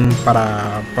den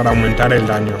para aumentar el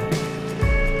daño.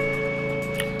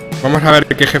 Vamos a ver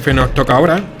qué jefe nos toca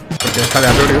ahora. Porque es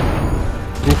aleatorio.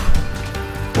 Uf.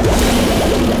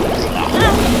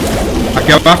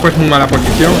 Aquí abajo es muy mala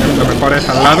posición. Lo mejor es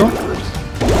al lado.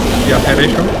 Y hacer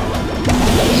eso.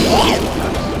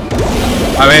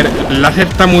 A ver, el láser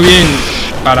está muy bien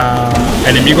para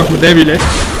enemigos débiles.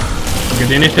 Porque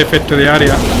tiene ese efecto de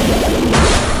área.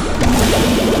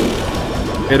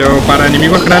 Pero para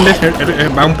enemigos grandes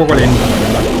va un poco lento, la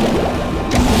verdad.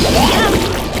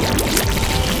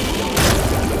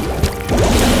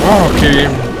 Oh, qué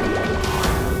bien.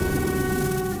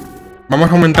 Vamos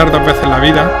a aumentar 2 veces la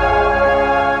vida.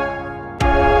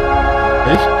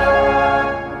 ¿Veis?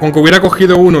 Aunque hubiera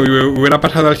cogido uno y hubiera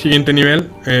pasado al siguiente nivel,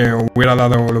 hubiera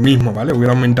dado lo mismo, ¿vale?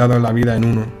 Hubiera aumentado la vida en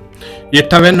 1. Y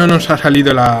esta vez no nos ha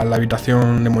salido la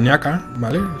habitación demoníaca,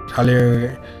 ¿vale?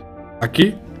 Sale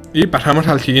aquí. Y pasamos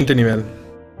al siguiente nivel.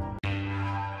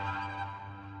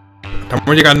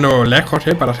 Estamos llegando lejos,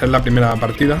 para ser la primera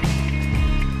partida.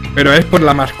 Pero es por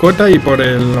la mascota y por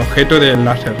el objeto del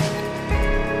láser.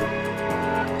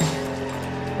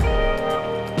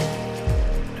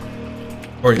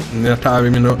 Uy, ya estaba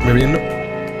bebiendo.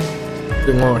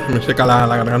 Se me seca la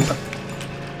garganta.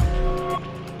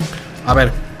 A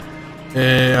ver.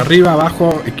 Arriba,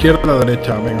 abajo, izquierda,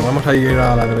 derecha. Venga, vamos a ir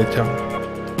a la derecha.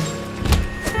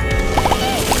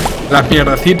 Las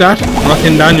mierdecitas no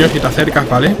hacen daño si te acercas,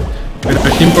 ¿vale? Pero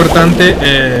es importante...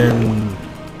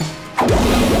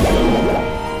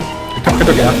 ¿Este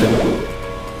objeto qué hace?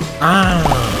 ¡Ah!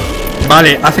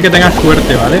 Vale, hace que tengas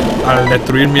suerte, ¿vale? Al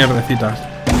destruir mierdecitas.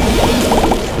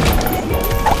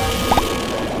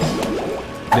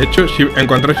 De hecho, si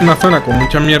encontráis una zona con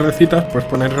muchas mierdecitas, pues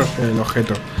poneros el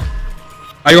objeto.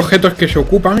 Hay objetos que se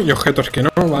ocupan y objetos que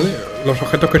no, ¿vale? Los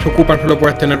objetos que se ocupan solo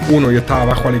puedes tener uno y está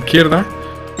abajo a la izquierda.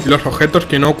 Y los objetos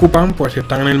que no ocupan, pues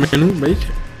están en el menú, ¿veis?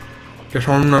 Que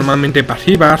son normalmente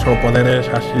pasivas o poderes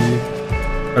así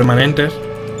permanentes.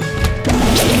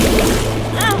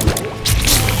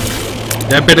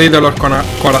 Ya he perdido los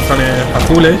corazones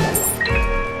azules.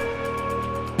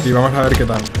 Y vamos a ver qué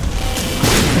tal.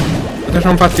 Estos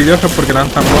son fastidiosos porque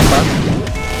lanzan bombas.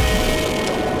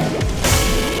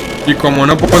 Y como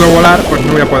no puedo volar, pues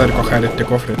no voy a poder coger este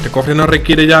cofre. Este cofre no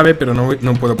requiere llave, pero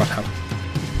no puedo pasar.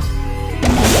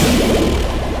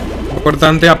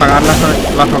 Importante apagar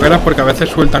las hogueras porque a veces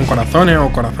sueltan corazones o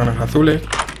corazones azules.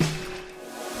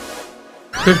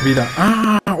 Esto es vida.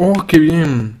 ¡Ah! ¡Oh, qué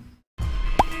bien!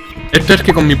 Esto es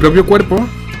que con mi propio cuerpo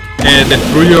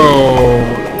destruyo...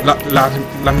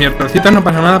 Las mierdecitas no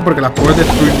pasa nada porque las puedo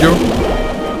destruir yo.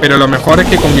 Pero lo mejor es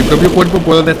que con mi propio cuerpo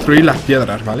puedo destruir las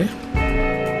piedras, ¿vale?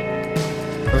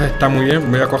 Entonces está muy bien.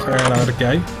 Voy a coger a ver qué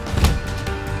hay.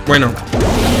 Bueno,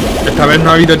 esta vez no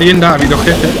ha habido tienda, ha habido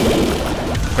jefes.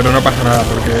 Pero no pasa nada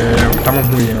porque estamos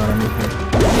muy bien ahora mismo.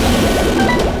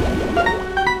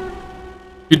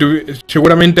 Y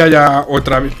seguramente haya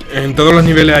otra... En todos los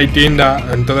niveles hay tienda.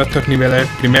 En todos estos niveles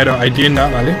primeros hay tienda,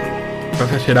 ¿vale?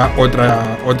 Entonces será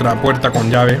otra puerta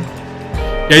con llave.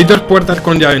 Y hay 2 puertas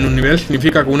con llave en un nivel.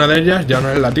 Significa que una de ellas ya no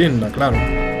es la tienda, claro.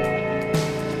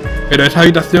 Pero esa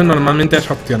habitación normalmente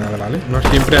es opcional, ¿vale? No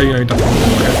siempre hay una habitación con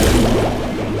jefes.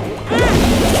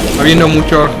 Está habiendo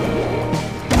muchos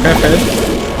jefes.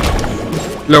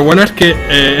 Lo bueno es que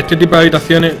este tipo de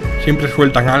habitaciones siempre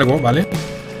sueltan algo, ¿vale?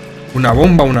 Una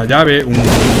bomba, una llave,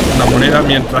 una moneda,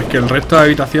 mientras que el resto de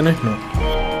habitaciones no.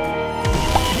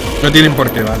 No tienen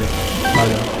por qué, ¿vale?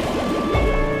 Vale.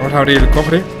 Vamos a abrir el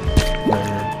cofre.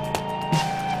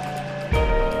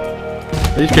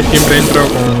 Veis que siempre entro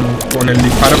con el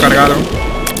disparo cargado.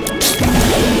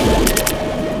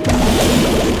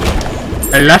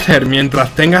 El láser,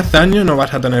 mientras tengas daño no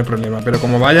vas a tener problema, pero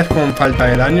como vayas con falta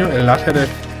de daño, el láser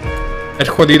es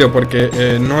jodido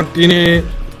porque no tiene...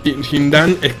 Sin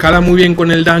daño, escala muy bien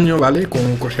con el daño, ¿vale?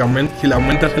 Si le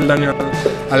aumentas el daño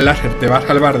al láser te va a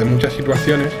salvar de muchas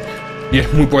situaciones y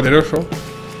es muy poderoso.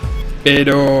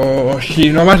 Pero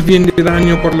si no vas bien de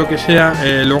daño por lo que sea,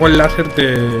 luego el láser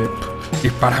te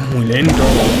dispara muy lento.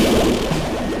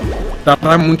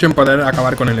 Tarda mucho en poder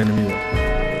acabar con el enemigo.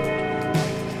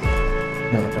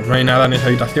 Bueno, pues no hay nada en esa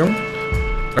habitación.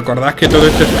 Recordad que todo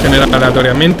esto se genera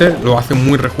aleatoriamente, lo hace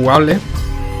muy rejugable.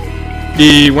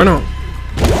 Y bueno,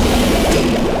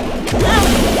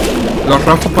 Los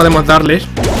rojos podemos darles,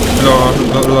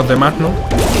 los demás no.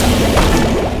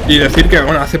 Y decir que,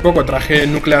 bueno, hace poco traje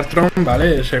Nuclear Throne,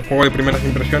 ¿vale? Ese juego de primeras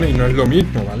impresiones y no es lo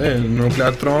mismo, ¿vale? El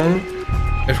Nuclear Throne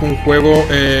es un juego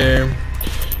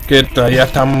que todavía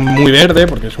está muy verde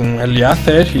porque es un early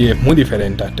access y es muy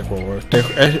diferente a este juego. Este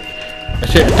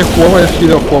juego ha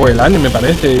sido juego del año, me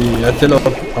parece, y lo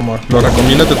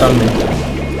recomiendo totalmente.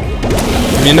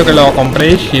 Recomiendo que lo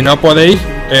compréis, si no podéis,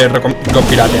 lo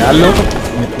piratearlo.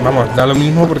 Vamos, da lo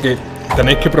mismo porque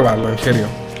tenéis que probarlo, en serio.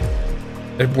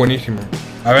 Es buenísimo.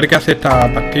 A ver qué hace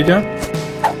esta pastilla.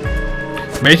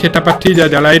 ¿Veis? Esta pastilla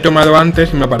ya la he tomado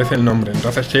antes y me aparece el nombre.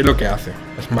 Entonces sé lo que hace.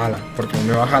 Es mala, porque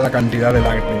me baja la cantidad de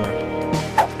lágrimas.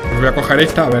 Pues voy a coger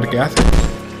esta a ver qué hace.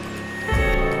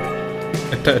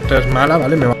 Esta es mala,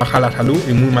 ¿vale? Me baja la salud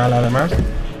y muy mala además.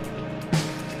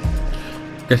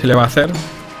 ¿Qué se le va a hacer?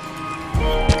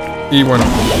 Y bueno.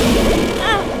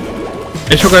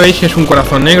 Eso que veis es un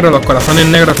corazón negro. Los corazones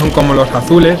negros son como los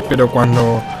azules, pero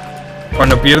cuando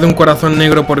pierde un corazón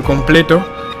negro por completo,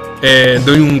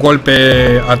 doy un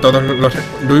golpe a todos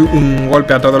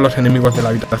los enemigos de la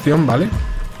habitación, ¿vale?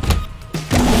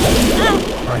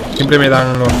 Ay, siempre me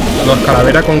dan los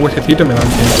calaveras con huesecito, me dan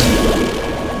siempre.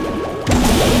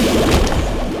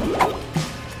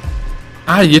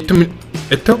 Ah, y esto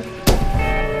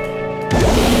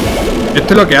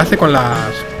es lo que hace con las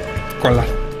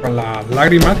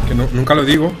lágrimas, que nunca lo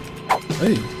digo.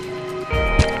 Ay.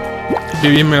 Qué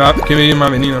bien me ha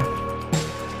venido.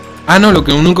 Ah, no, lo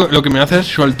que me hace es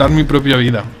soltar mi propia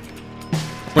vida.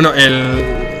 Bueno,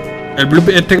 el bloop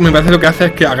este me parece lo que hace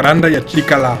es que agranda y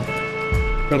achica las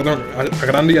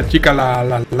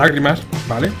lágrimas,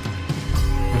 ¿vale?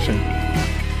 No sé.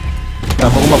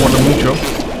 Tampoco me acuerdo mucho.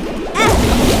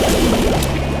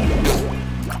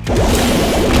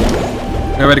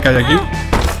 Voy a ver qué hay aquí.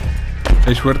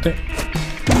 ¿Hay suerte?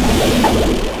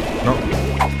 No.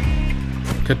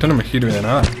 Que esto no me sirve de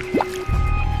nada.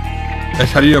 He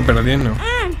salido perdiendo.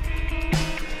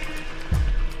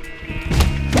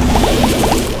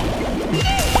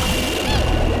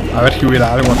 A ver si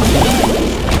hubiera algo aquí.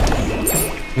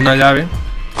 Una llave.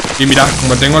 Y mirad,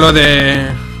 como tengo lo de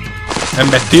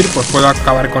embestir, pues puedo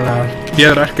acabar con las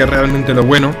piedras, que es realmente lo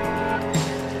bueno.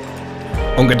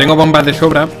 Aunque tengo bombas de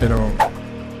sobra, pero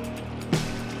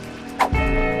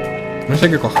no sé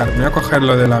qué coger. Me voy a coger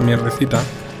lo de la mierdecita.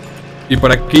 Y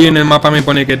por aquí en el mapa me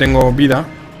pone que tengo vida.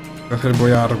 Entonces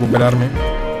voy a recuperarme.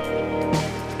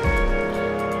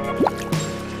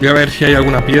 Voy a ver si hay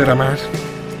alguna piedra más.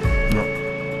 No.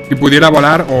 Si pudiera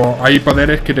volar, o hay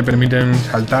poderes que te permiten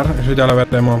saltar. Eso ya lo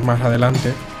veremos más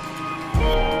adelante.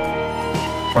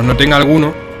 Cuando tenga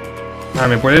alguno.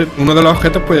 Uno de los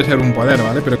objetos puede ser un poder,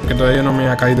 ¿vale? Pero es que todavía no me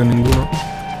ha caído ninguno.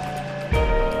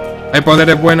 Hay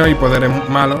poderes buenos y poderes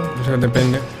malos. Eso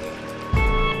depende.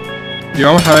 Y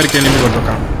vamos a ver qué enemigo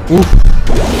toca. Uff.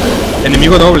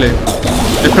 Enemigo doble.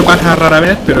 Esto pasa rara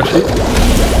vez, pero sí.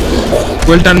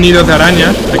 Sueltan nidos de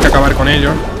arañas. Hay que acabar con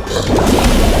ellos.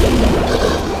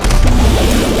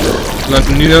 Los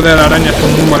nidos de arañas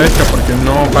son muy molestos porque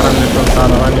no paran de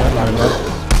soltar arañas, la verdad.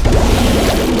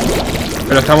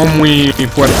 Pero estamos muy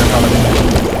fuertes ahora mismo.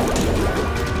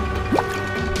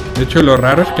 De hecho, lo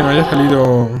raro es que no haya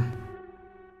salido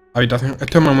habitación.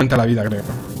 Esto me aumenta la vida, creo.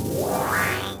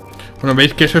 Bueno,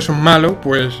 veis que eso es malo,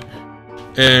 pues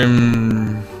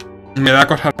me da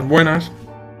cosas buenas.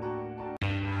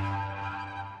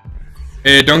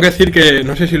 Tengo que decir que,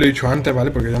 no sé si lo he dicho antes,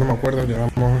 ¿vale? Porque ya no me acuerdo,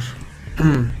 llevamos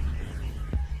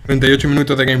 38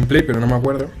 minutos de gameplay, pero no me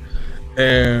acuerdo.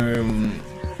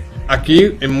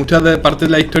 Aquí, en muchas partes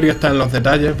de la historia están los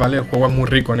detalles, ¿vale? El juego es muy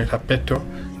rico en ese aspecto.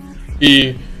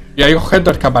 Y hay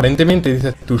objetos que aparentemente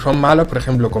dices tú son malos, por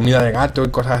ejemplo, comida de gato y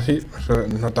cosas así. Eso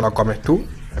no te lo comes tú,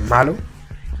 es malo.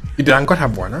 Y te dan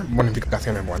cosas buenas,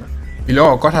 bonificaciones buenas. Y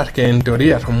luego cosas que en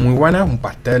teoría son muy buenas, un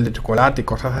pastel de chocolate y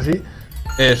cosas así,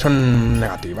 son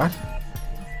negativas.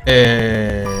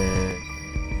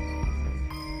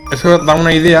 Eso da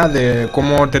una idea de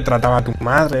cómo te trataba tu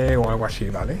madre o algo así,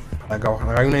 ¿vale? Para que os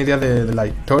hagáis una idea de la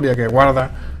historia que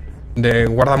guarda.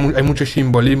 Hay mucho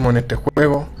simbolismo en este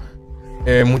juego.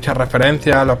 Muchas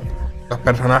referencias. Los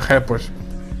personajes pues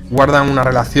guardan una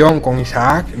relación con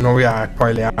Isaac. No voy a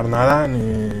spoilear nada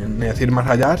ni decir más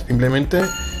allá. Simplemente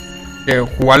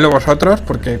jugadlo vosotros,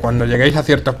 porque cuando lleguéis a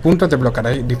ciertos puntos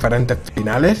desbloquearéis diferentes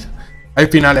finales. Hay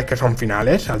finales que son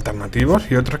finales alternativos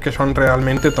y otros que son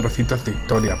realmente trocitos de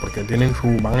historia, porque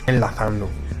van enlazando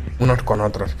unos con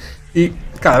otros. Y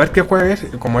cada vez que juegues,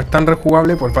 como es tan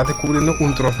rejugable, pues vas descubriendo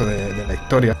un trozo de la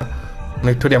historia.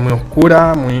 Una historia muy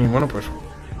oscura, muy, bueno, pues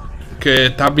que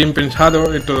está bien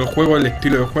pensado en todo el juego, el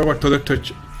estilo de juego, todo esto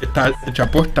está hecho a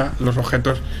posta. Los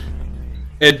objetos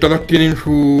Todos tienen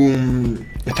su...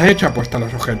 Están hechos a posta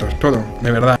los objetos, todo,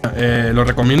 de verdad. Lo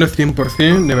recomiendo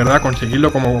 100%, de verdad,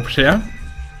 conseguirlo como sea.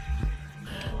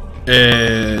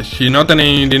 Si no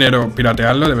tenéis dinero,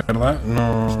 piratearlo, de verdad.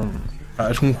 No,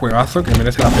 es un juegazo que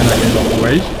merece la pena que lo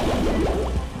juguéis.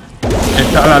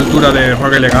 Está a la altura de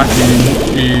Rogue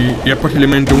Legacy y es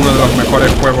posiblemente uno de los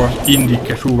mejores juegos indie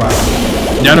que suba.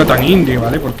 Ya no tan indie,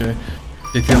 ¿vale? Porque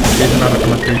hice una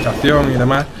remasterización y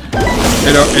demás.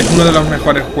 Pero es uno de los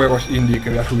mejores juegos indie que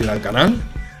voy a subir al canal.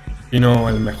 Y no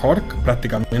el mejor,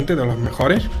 prácticamente, de los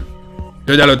mejores.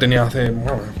 Yo ya lo tenía hace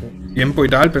tiempo y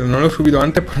tal, pero no lo he subido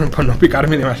antes por no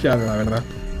picarme demasiado, la verdad.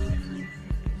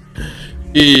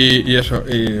 Y eso,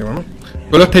 y bueno.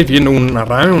 Solo estáis viendo una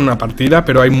run, una partida,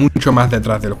 pero hay mucho más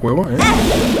detrás del juego, ¿eh?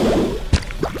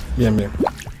 Bien, bien.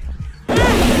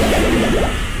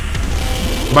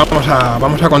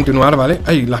 Vamos a continuar, ¿vale?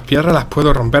 Ay, las piedras las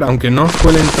puedo romper, aunque no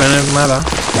suelen tener nada.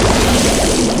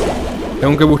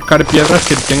 Tengo que buscar piedras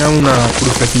que tengan una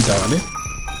crucecita, ¿vale?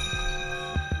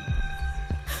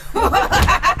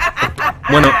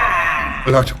 Bueno,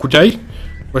 ¿lo escucháis?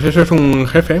 Pues eso es un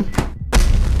jefe.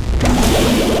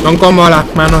 Son como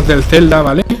las manos del Zelda,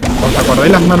 ¿vale? ¿Os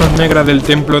acordáis las manos negras del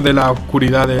templo de la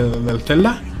oscuridad del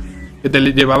Zelda? Que te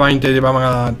llevaban y te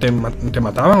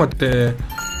mataban o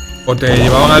te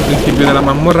llevaban al principio de la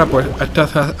mazmorra. Pues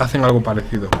estas hacen algo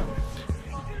parecido.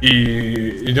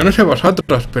 Y yo no sé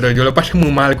vosotros, pero yo lo pasé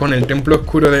muy mal con el templo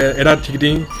oscuro era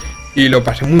chiquitín y lo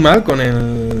pasé muy mal con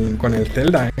el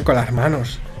Zelda, con las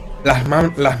manos. Las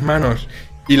manos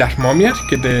y las momias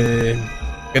que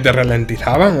te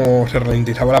ralentizaban o se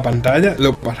ralentizaba la pantalla,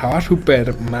 lo pasaba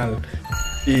súper mal.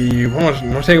 Y vamos,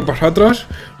 no sé vosotros,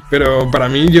 pero para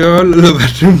mí yo lo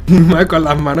pasé muy mal con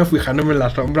las manos fijándome en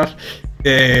las sombras.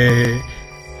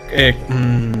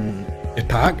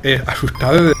 Estaba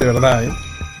asustado de verdad, ¿eh?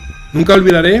 Nunca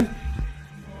olvidaré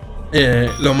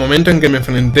los momentos en que me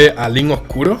enfrenté al Link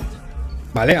Oscuro,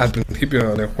 ¿vale? Al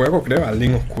principio del juego, creo, al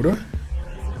Link Oscuro.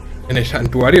 En el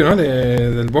santuario, ¿no?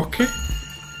 Del bosque.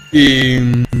 Y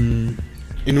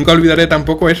nunca olvidaré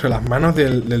tampoco eso, las manos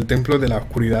del templo de la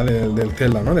oscuridad del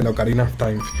Zelda, ¿no? De la Ocarina of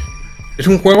Time. Es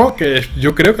un juego que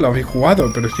yo creo que lo habéis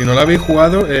jugado, pero si no lo habéis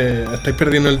jugado, estáis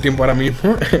perdiendo el tiempo ahora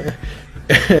mismo.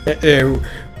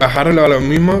 Bajároslo a lo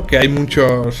mismo, que hay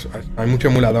muchos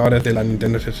emuladores de la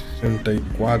Nintendo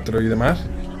 64 y demás.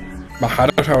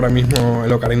 Bajaros ahora mismo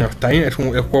el Ocarina of Time, es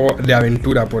un juego de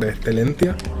aventura por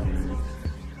excelencia.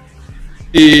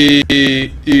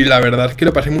 Y la verdad es que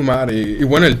lo pasé muy mal. Y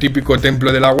bueno, el típico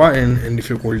templo del agua en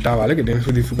dificultad, ¿vale? Que tiene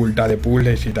su dificultad de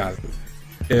puzzles y tal.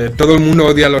 Todo el mundo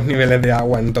odia los niveles de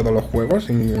agua en todos los juegos.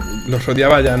 Los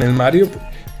odiaba ya en el Mario,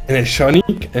 en el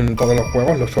Sonic, en todos los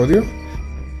juegos los odio.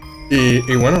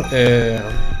 Y bueno,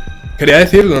 quería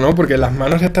decirlo, ¿no? Porque las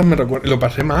manos estas me recuerdan. Lo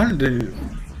pasé mal.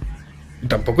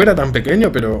 Tampoco era tan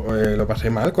pequeño, pero lo pasé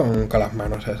mal con las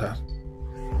manos esas.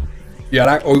 Y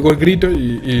ahora oigo el grito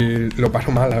y lo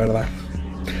paso mal, la verdad.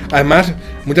 Además,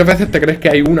 muchas veces te crees que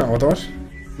hay una o dos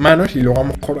manos y luego a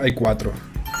lo mejor hay cuatro.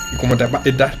 Y como te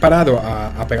has parado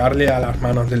a pegarle a las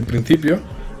manos del principio,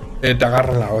 te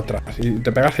agarran las otras. Y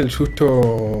te pegas el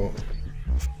susto.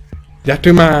 Ya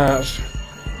estoy más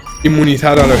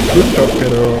inmunizado a los sustos,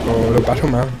 pero lo paso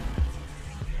mal.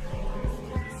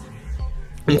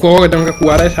 Un juego que tengo que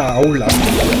jugar es a Outlast.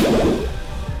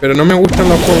 Pero no me gustan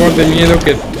los juegos de miedo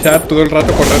que sea todo el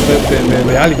rato correr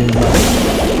de alguien, ¿vale?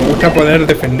 Me gusta poder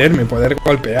defenderme, poder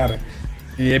golpear.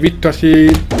 Y he visto así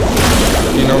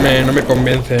y no me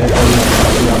convence.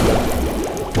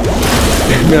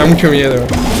 Me da mucho miedo.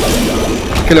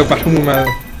 Es que lo paso muy mal.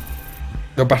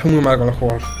 Lo paso muy mal con los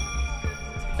juegos.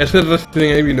 Ese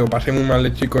Resident Evil lo pasé muy mal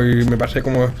de chico y me pasé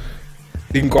como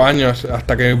 5 años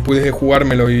hasta que pude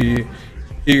jugármelo y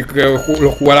que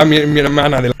lo jugara mi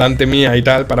hermana delante mía y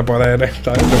tal para poder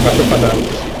estar lo paso fatal.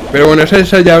 Pero bueno, esa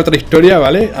es ya otra historia,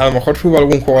 ¿vale? A lo mejor subo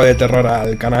algún juego de terror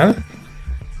al canal,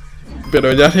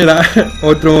 pero ya será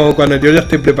otro cuando yo ya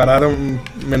esté preparado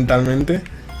mentalmente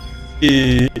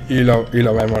y lo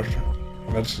vemos.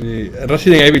 A ver si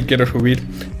Resident Evil quiero subir,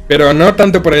 pero no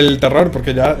tanto por el terror,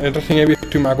 porque ya en Resident Evil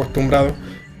estoy más acostumbrado,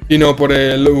 sino por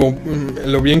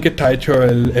lo bien que está hecho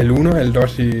el 1, el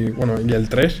 2 y bueno, y el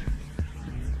 3.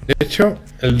 De hecho,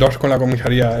 el 2 con la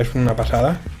comisaría es una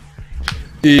pasada.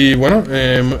 Y bueno,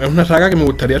 es una saga que me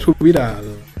gustaría subir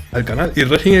al canal. Y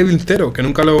Resident Evil 0, que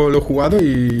nunca lo he jugado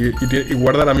y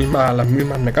guarda las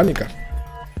mismas mecánicas.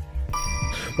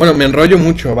 Bueno, me enrollo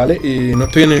mucho, ¿vale? Y no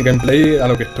estoy en el gameplay a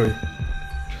lo que estoy.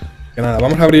 Que nada,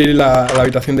 vamos a abrir la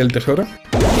habitación del tesoro.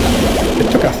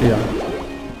 ¿Esto qué hacía?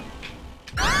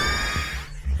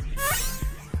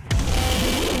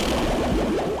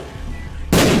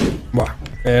 Buah.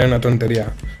 Es una tontería.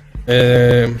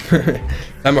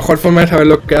 La mejor forma de saber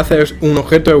lo que hace es un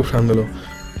objeto usándolo.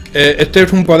 Este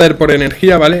es un poder por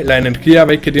energía, ¿vale? La energía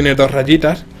veis que tiene 2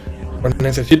 rayitas. Pues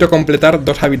necesito completar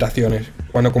 2 habitaciones.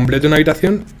 Cuando complete una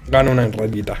habitación, gano una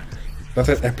rayita.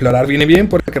 Entonces, explorar viene bien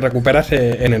porque recuperas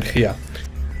energía.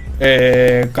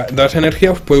 2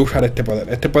 energías puedo usar este poder.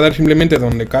 Este poder simplemente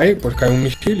donde cae, pues cae un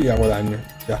misil y hago daño.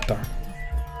 Ya está.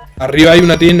 Arriba hay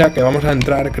una tienda que vamos a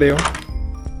entrar, creo.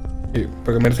 Sí,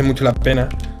 porque merece mucho la pena.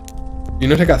 Y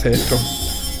no sé qué hace esto.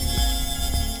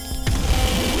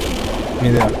 Ni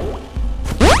idea.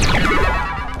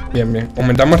 Bien, bien.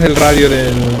 Aumentamos el radio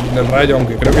del rayo,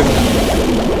 aunque creo que no.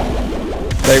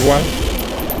 Da igual.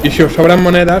 Y si os sobran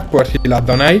monedas, pues si las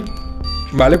donáis,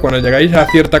 ¿vale? Cuando llegáis a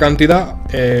cierta cantidad,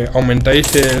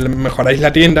 mejoráis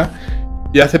la tienda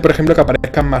y hace, por ejemplo, que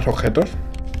aparezcan más objetos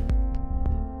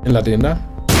en la tienda.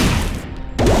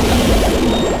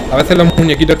 A veces los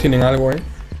muñequitos tienen algo, ¿eh?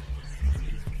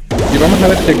 Y vamos a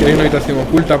ver si hay una habitación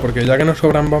oculta, porque ya que nos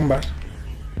sobran bombas...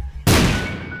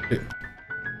 Sí.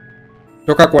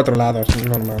 Toca 4 lados, es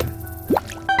normal.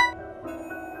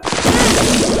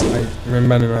 Ay, me he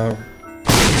envenenado.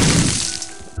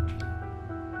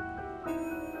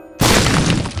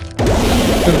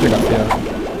 Esto no sé qué hacía.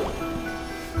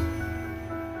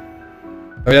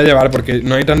 Lo voy a llevar porque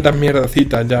no hay tantas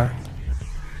mierdecitas ya.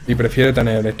 Y prefiero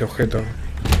tener este objeto.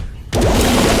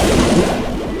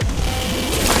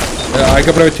 Hay que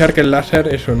aprovechar que el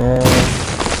láser, eso, no...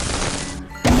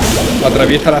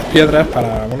 atraviesa las piedras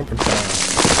para, bueno, pues para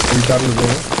evitarlo todo.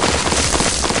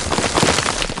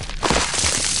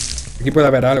 Aquí puede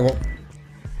haber algo.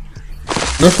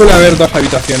 No suele haber 2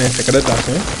 habitaciones secretas,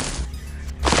 ¿eh?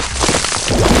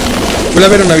 Suele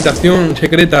haber una habitación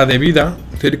secreta de vida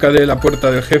cerca de la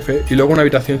puerta del jefe y luego una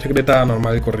habitación secreta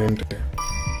normal y corriente.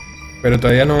 Pero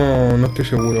todavía no estoy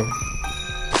seguro.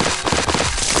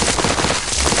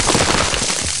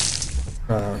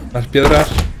 Las piedras,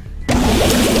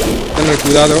 tener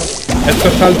cuidado.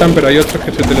 Estos saltan, pero hay otros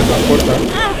que se teletransportan.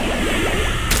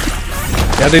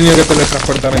 Ya he tenido que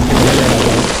teletransportar encima de ella.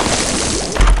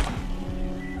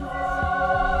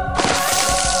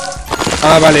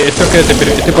 Ah, vale, esto es que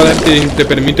este poder te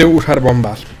permite usar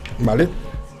bombas, ¿vale?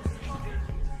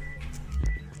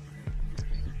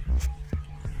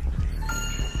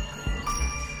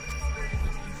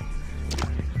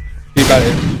 Y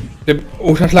vale.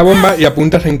 Usas la bomba y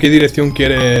apuntas en qué dirección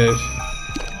quieres,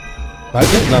 ¿vale?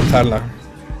 Lanzarla.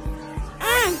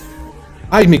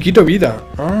 ¡Ay, me quito vida!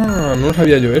 Ah, no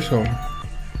sabía yo eso.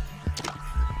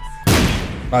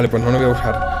 Vale, pues no lo voy a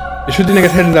usar. Eso tiene que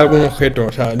ser de algún objeto.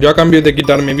 O sea, yo a cambio de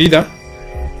quitarme vida,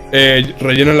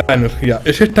 relleno la energía.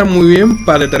 Eso está muy bien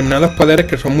para determinados poderes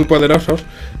que son muy poderosos,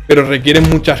 pero requieren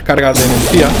muchas cargas de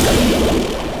energía.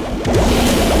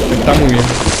 Está muy bien.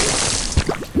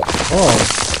 Oh.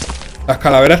 Las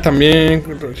calaveras también,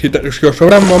 si os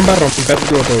sobran bombas,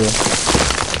 rompedlo todo.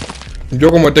 Yo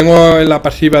como tengo la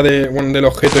pasiva del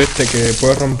objeto este que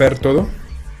puedo romper todo.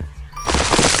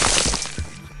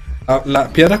 Las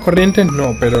piedras corrientes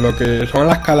no, pero lo que son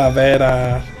las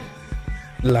calaveras,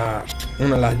 las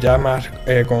llamas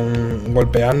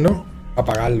golpeando,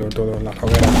 apagarlo todo, las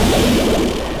hogueras.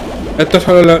 Esto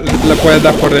solo le puedes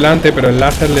dar por delante, pero el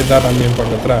láser les da también por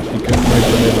detrás, así que no hay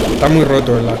problema. Está muy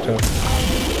roto el láser.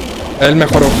 Es el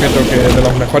mejor objeto, de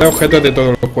los mejores objetos de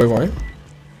todo el juego, ¿eh?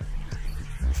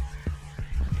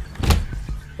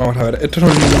 Vamos a ver, estos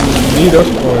son nidos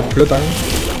o explotan.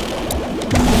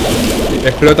 Sí,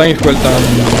 explotan y sueltan.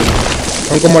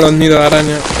 Son como los nidos de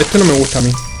araña. Este no me gusta a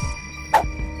mí.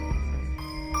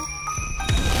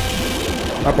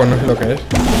 Ah, pues no sé lo que es.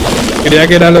 Creía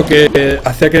que era lo que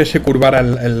hacía que se curvara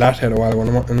el láser o algo.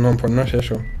 No, pues no es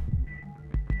eso.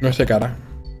 No es ese cara.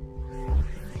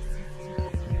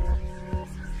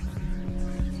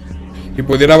 Si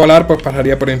pudiera volar, pues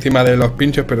pasaría por encima de los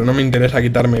pinchos, pero no me interesa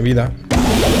quitarme vida.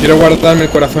 Quiero guardarme el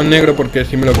corazón negro porque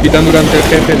si me lo quitan durante el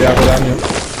jefe le hago daño.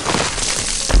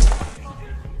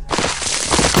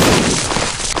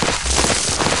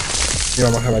 Y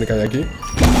vamos a ver qué hay aquí.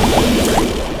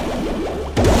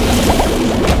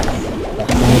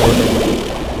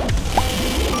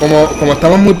 Como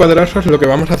estamos muy poderosos, lo que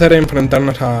vamos a hacer es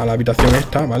enfrentarnos a la habitación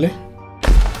esta, ¿vale?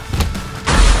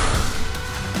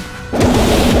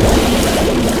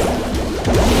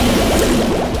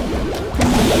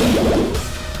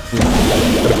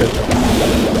 Perfecto.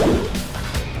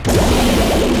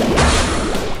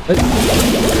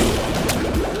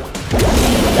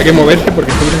 Hay que moverse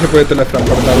porque siempre se puede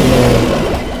teletransportar uno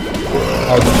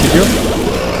a otro sitio.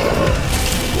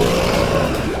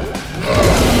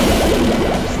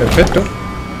 Perfecto.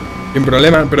 Sin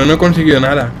problema, pero no he conseguido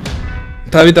nada.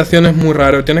 Esta habitación es muy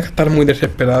raro, tienes que estar muy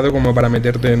desesperado como para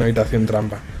meterte en una habitación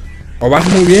trampa. O vas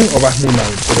muy bien o vas muy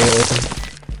mal, pero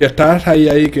si estás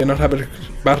ahí que no sabes,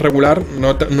 vas regular,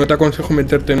 no te aconsejo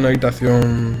meterte en una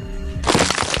habitación...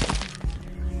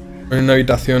 En una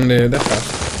habitación de estas.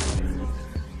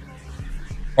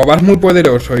 O vas muy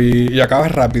poderoso y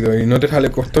acabas rápido y no te sale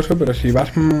costoso, pero si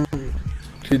vas...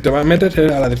 Si te metes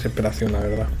es a la desesperación, la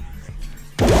verdad.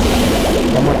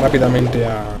 Vamos rápidamente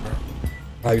a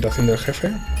la habitación del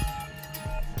jefe.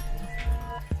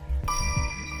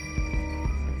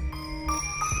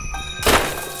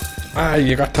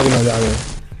 Ay, he gastado una llave.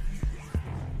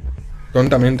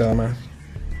 Tontamente, además.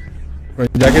 Pues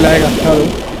ya que la he gastado...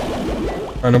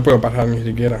 no puedo pasar ni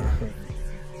siquiera.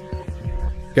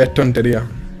 Que es tontería.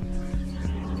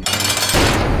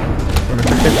 Bueno,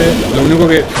 este jefe, lo único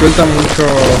que suelta mucho...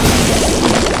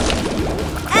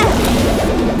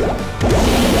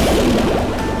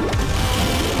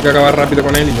 Hay que acabar rápido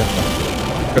con él y ya está.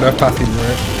 Pero es fácil, ¿no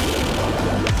es?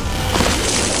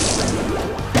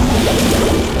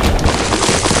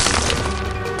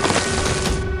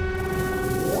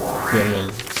 Bien.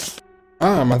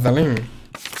 Ah, Magdalene.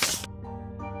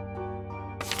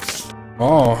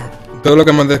 Oh, todo lo que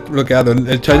hemos desbloqueado.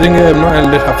 El challenge, ¿no? El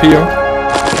desafío.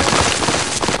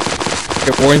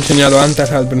 Que os he enseñado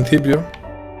antes al principio.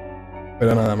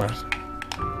 Pero nada más.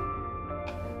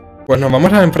 Pues nos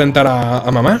vamos a enfrentar a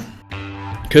mamá.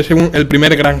 Que es el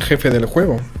primer gran jefe del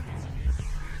juego.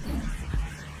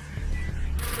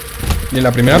 Y en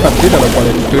la primera partida, lo cual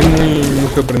estoy muy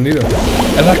sorprendido.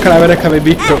 Esas calaveras que habéis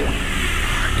visto...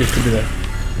 Qué estupidez.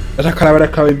 Esas calaveras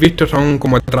que habéis visto son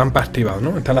como trampas activas,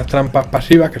 ¿no? Están las trampas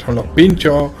pasivas, que son los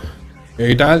pinchos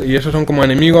y tal. Y esos son como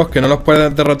enemigos que no los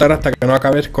puedes derrotar hasta que no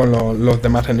acabes con los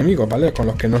demás enemigos, ¿vale? Con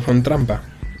los que no son trampas.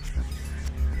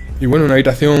 Y bueno, una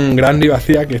habitación grande y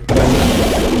vacía que está ahí.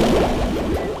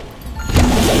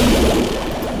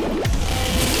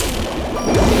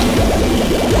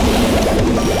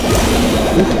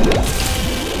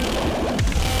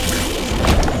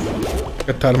 Hay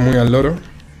que estar muy al loro.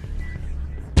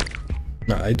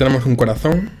 Nada, ahí tenemos un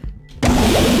corazón.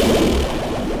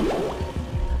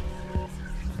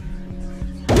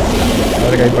 A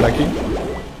ver qué hay por aquí.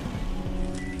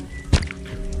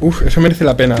 Uf, eso merece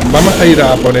la pena. Vamos a ir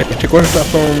a por este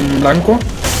corazón blanco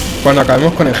cuando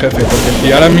acabemos con el jefe. Porque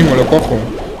si ahora mismo lo cojo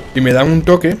y me dan un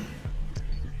toque,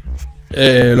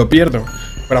 lo pierdo.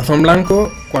 Corazón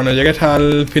blanco, cuando llegues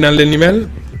al final del nivel,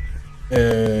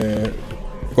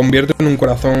 convierte en un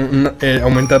corazón,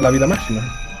 aumentas la vida máxima.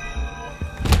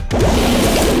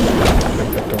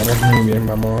 Perfecto, vamos muy bien,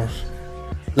 vamos.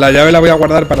 La llave la voy a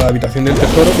guardar para la habitación del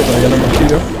tesoro, que todavía no hemos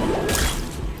ido.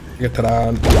 Que estará...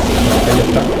 Ahí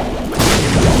está.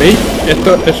 ¿Veis?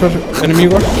 Esos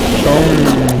enemigos son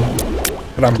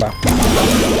trampas.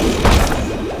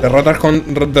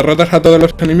 Derrotas a todos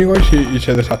los enemigos y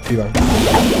se desactivan.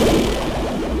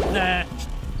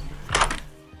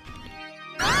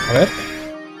 A ver.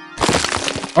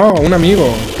 Oh, un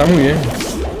amigo. Está muy bien.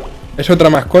 Es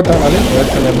otra mascota, ¿vale? Puedes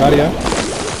tener varias.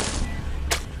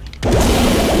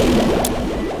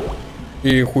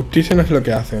 Y justicia no es lo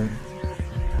que hacen.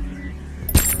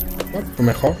 Bueno, pues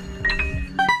mejor.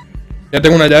 Ya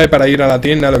tengo una llave para ir a la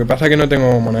tienda. Lo que pasa es que no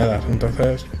tengo monedas.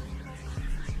 Entonces...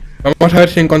 Vamos a ver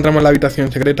si encontramos la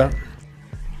habitación secreta.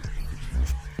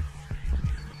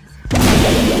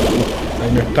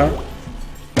 Ahí no está.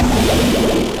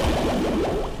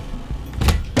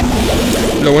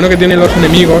 Lo bueno que tienen los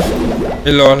enemigos,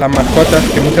 las mascotas,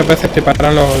 que muchas veces te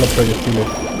paran los proyectiles.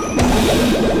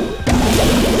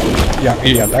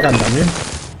 Y atacan también.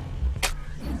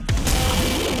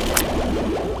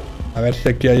 A ver si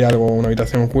aquí hay algo, una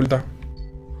habitación oculta.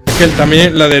 Es que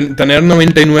también la de tener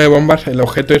 99 bombas, el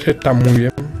objeto ese está muy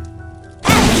bien.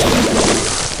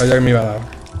 Sabía que me iba a dar.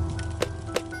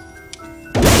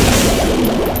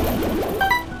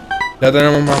 Ya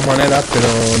tenemos más monedas, pero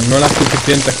no las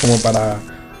suficientes como para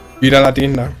ir a la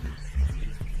tienda.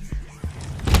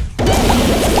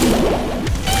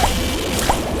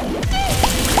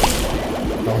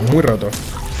 Estamos muy rotos.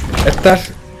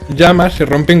 Estas llamas se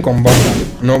rompen con bombas,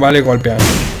 no vale golpear.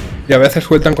 Y a veces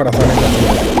sueltan corazones.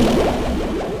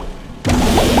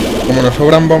 Como nos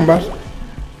sobran bombas,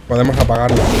 podemos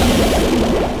apagarlas.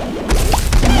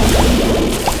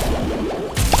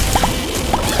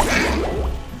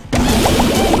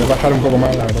 Voy a bajar un poco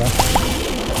más, la verdad.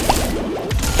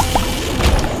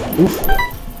 Uf.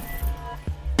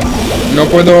 No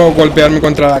puedo golpearme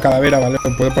contra la calavera, ¿vale?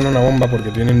 No puedo poner una bomba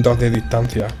porque tienen 2 de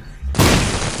distancia.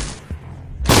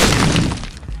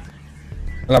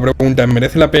 La pregunta es,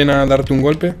 ¿merece la pena darte un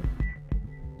golpe?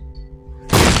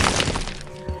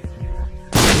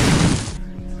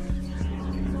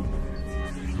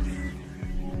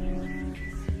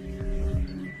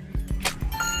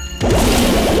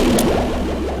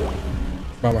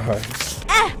 Vamos a ver.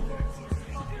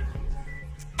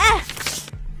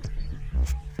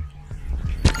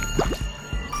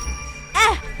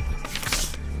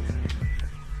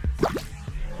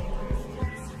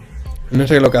 No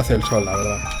sé lo que hace el sol, la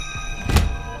verdad.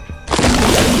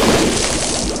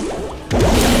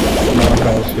 Vamos a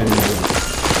ver si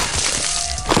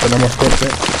tenemos suerte.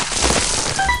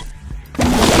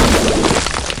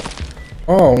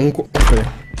 Oh, un cofre.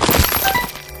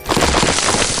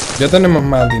 Ya tenemos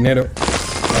más dinero.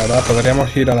 La verdad,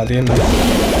 podríamos ir a la tienda.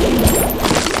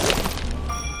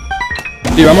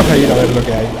 Y vamos a ir a ver lo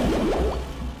que hay.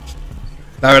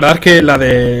 La verdad es que la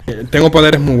de... Tengo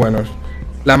poderes muy buenos.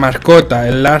 La mascota,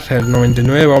 el láser,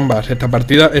 99 bombas. Esta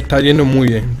partida está yendo muy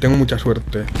bien. Tengo mucha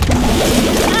suerte.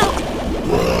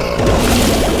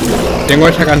 Tengo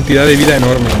esa cantidad de vida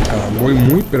enorme. O sea, voy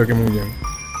muy, pero que muy bien.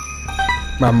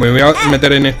 Me voy a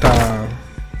meter en esta...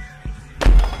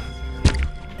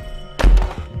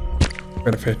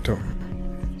 Perfecto.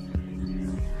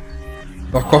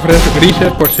 Los cofres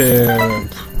grises pues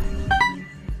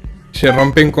se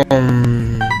rompen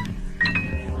con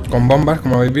bombas,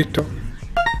 como habéis visto.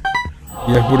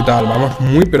 Y es brutal, vamos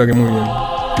muy pero que muy bien.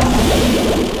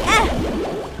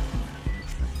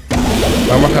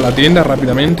 Vamos a la tienda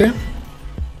rápidamente.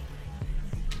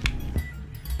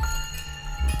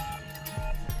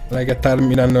 Hay que estar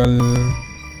mirando el...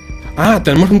 Ah,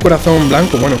 tenemos un corazón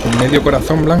blanco, bueno, con medio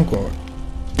corazón blanco.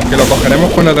 Que lo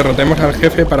cogeremos cuando derrotemos al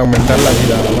jefe para aumentar la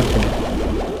vida a la máxima.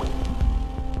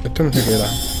 Esto no sé qué era.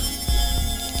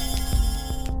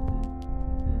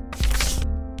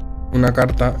 Una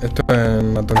carta, esto es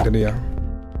una tontería.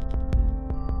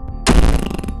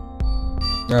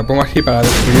 Me la pongo aquí para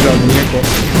destruir al muñeco.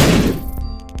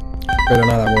 Pero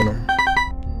nada, bueno.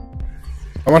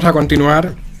 Vamos a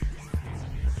continuar.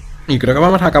 Y creo que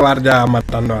vamos a acabar ya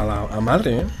matando a la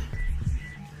madre, ¿eh?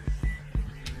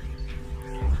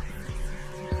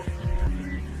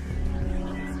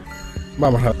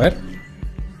 Vamos a ver.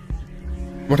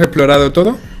 Hemos explorado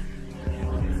todo.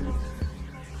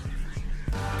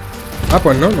 Ah,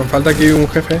 pues no, nos falta aquí un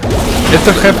jefe.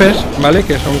 Estos jefes, ¿vale?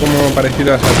 Que son como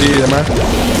parecidos a ti y demás,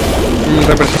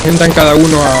 representan cada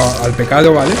uno al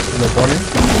pecado, ¿vale? Lo pone.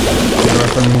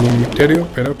 No es ningún misterio,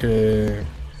 pero que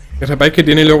sepáis que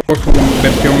tiene luego su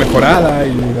versión mejorada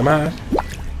y demás.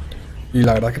 Y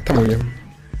la verdad que está muy bien.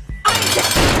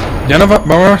 Ya nos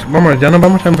ya nos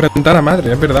vamos a enfrentar a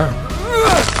madre, es verdad.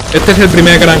 Este es el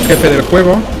primer gran jefe del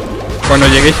juego. Cuando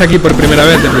lleguéis aquí por primera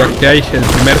vez desbloqueáis el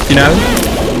primer final.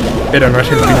 Pero no es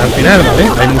el final, ¿vale?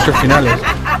 Hay muchos finales.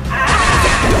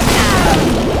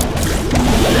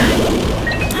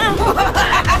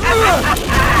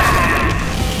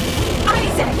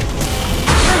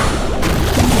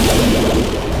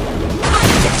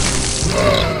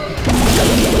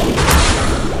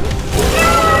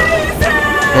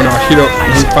 Bueno, ha sido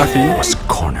muy fácil.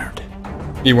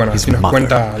 Y bueno, así nos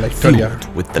cuenta la historia.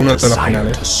 Uno de los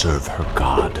finales.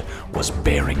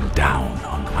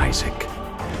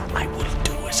 I will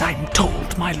do as I'm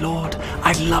told, my lord.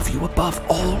 I love you above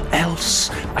all else,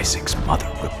 Isaac's mother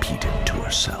repeated to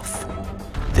herself.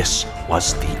 This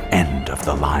was the end of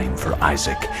the line for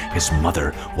Isaac. His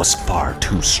mother was far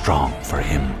too strong for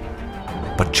him.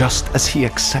 But just as he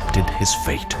accepted his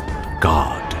fate,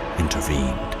 God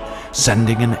intervened,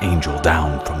 sending an angel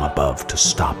down from above to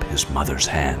stop his mother's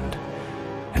hand.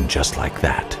 And just like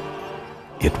that,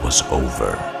 it was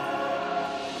over.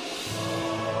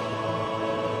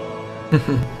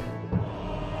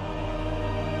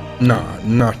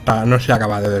 No se ha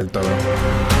acabado del todo.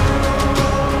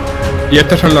 Y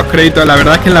estos son los créditos. La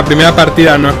verdad es que en la primera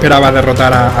partida no esperaba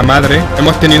derrotar a madre.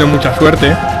 Hemos tenido mucha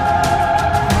suerte.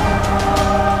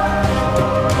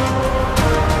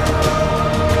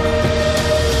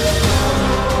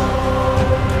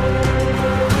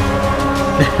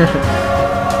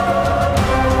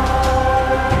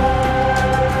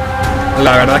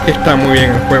 La verdad es que está muy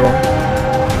bien el juego.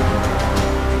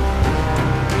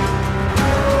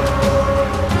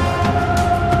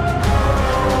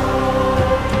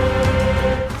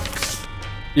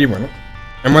 Y bueno,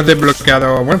 hemos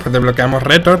desbloqueado, bueno, pues desbloqueamos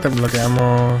retos,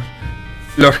 desbloqueamos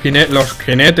los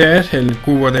jinetes, el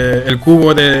cubo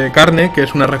de carne, que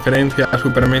es una referencia a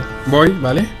Super Meat Boy,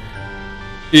 ¿vale?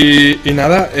 Y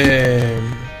nada,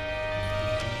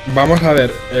 vamos a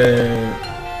ver,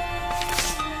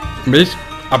 ¿veis?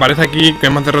 Aparece aquí que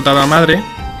hemos derrotado a madre.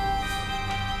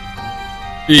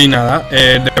 Y nada,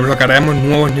 desbloquearemos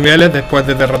nuevos niveles después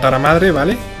de derrotar a madre,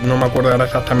 ¿vale? No me acuerdo ahora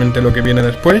exactamente lo que viene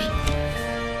después.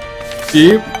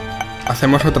 Y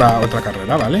hacemos otra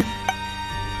carrera, ¿vale?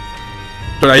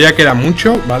 todavía queda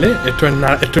mucho, ¿vale? Esto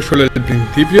es solo el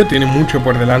principio, tiene mucho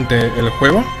por delante el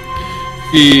juego.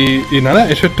 Y nada,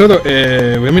 eso es todo.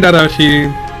 Voy a mirar a ver si...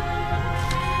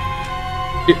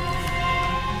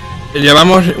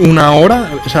 Llevamos una hora,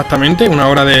 exactamente, una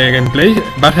hora de gameplay.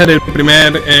 Va a ser el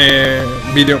primer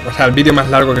vídeo, o sea, el vídeo más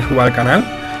largo que suba al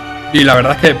canal. Y la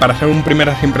verdad es que para ser un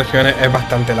primeras impresiones es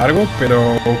bastante largo,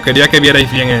 pero quería que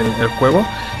vierais bien el juego.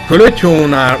 Solo he hecho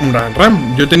un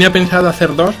run. Yo tenía pensado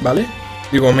hacer dos, ¿vale?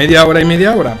 Digo, media hora y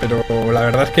media hora, pero la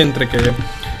verdad es que entre que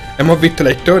hemos visto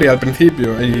la historia al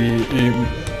principio y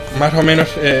más o menos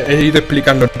he ido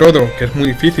explicando todo, que es muy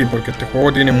difícil porque este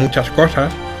juego tiene muchas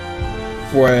cosas,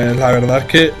 pues la verdad es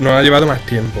que nos ha llevado más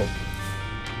tiempo.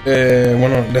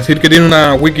 Bueno, decir que tiene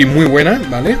una wiki muy buena,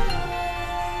 ¿vale?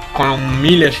 Con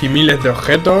miles y miles de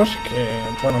objetos, que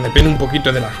bueno, depende un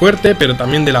poquito de la suerte, pero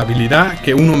también de la habilidad,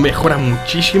 que uno mejora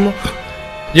muchísimo.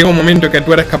 Llega un momento que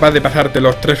tú eres capaz de pasarte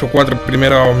los 3 o 4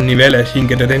 primeros niveles sin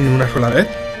que te den ni una sola vez.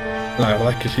 La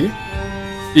verdad es que sí.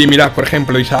 Y mirad, por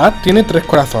ejemplo, Isaac tiene 3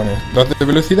 corazones, 2 de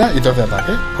velocidad y 2 de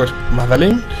ataque. Pues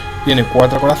Magdalene tiene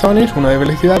 4 corazones, 1 de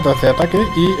velocidad, 2 de ataque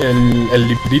y el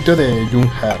librito de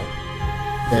Jungher.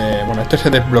 Bueno, este se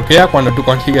desbloquea cuando tú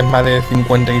consigues más de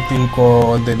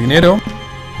 55 de dinero.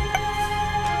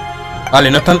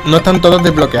 Vale, no están todos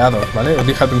desbloqueados, ¿vale? Os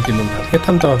dije al principio, que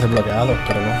están todos desbloqueados,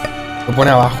 pero no. Lo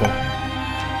pone abajo.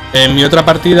 En mi otra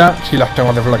partida sí los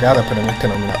tengo desbloqueados, pero en este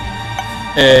no, mira.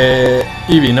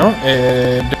 Eevee, ¿no?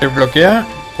 Desbloquea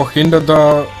cogiendo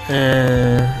dos...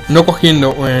 no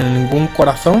cogiendo ningún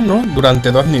corazón, ¿no?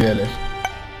 Durante 2 niveles.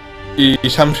 Y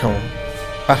Samsung,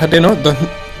 pásate, ¿no?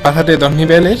 Pásate 2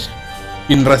 niveles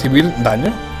sin recibir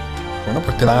daño. Bueno,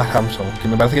 pues te dan a Samsung, que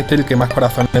me parece que este es el que más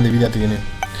corazones de vida tiene.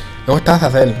 Luego está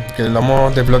hacedlo, que lo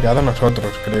hemos desbloqueado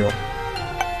nosotros, creo.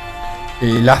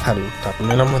 Y Lazarus,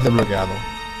 también lo hemos desbloqueado.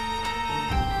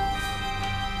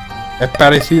 Es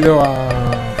parecido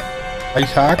a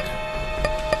Isaac,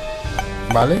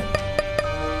 ¿vale?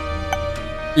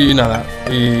 Y nada,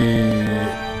 y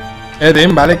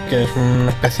Eden, ¿vale? Que es un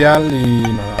especial y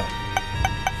nada.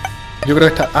 Yo creo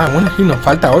que está... Ah, bueno, sí, nos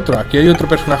falta otro. Aquí hay otro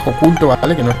personaje oculto,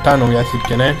 ¿vale? Que no está, no voy a decir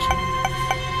quién es.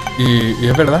 Y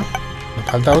es verdad, nos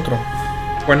falta otro.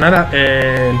 Pues nada,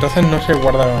 entonces no se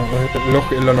guarda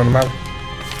lo normal.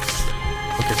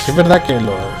 Porque sí es verdad que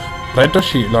los retos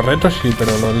sí,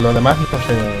 pero lo demás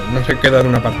no se queda en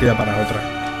una partida para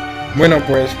otra. Bueno,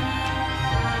 pues...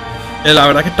 la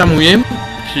verdad que está muy bien.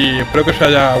 Sí, espero que os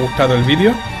haya gustado el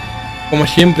vídeo. Como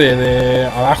siempre, de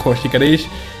abajo, si queréis...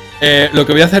 lo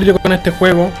que voy a hacer yo con este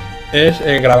juego es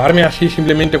grabarme así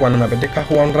simplemente cuando me apetezca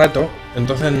jugar un rato.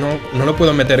 Entonces no lo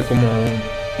puedo meter como...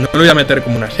 No lo voy a meter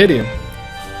como una serie.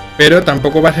 Pero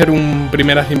tampoco va a ser un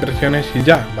primeras impresiones y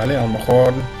ya, ¿vale? A lo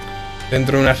mejor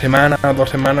dentro de una semana o 2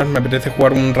 semanas me apetece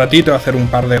jugar un ratito, hacer un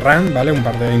par de runs, ¿vale? Un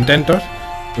par de intentos.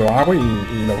 Lo hago y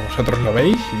vosotros lo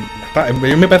veis y ya está. A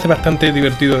mí me parece bastante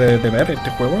divertido de ver este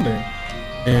juego.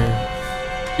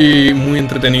 Y muy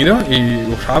entretenido,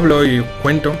 y os hablo y os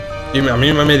cuento. Y a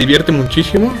mí me divierte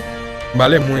muchísimo,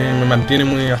 ¿vale? Me mantiene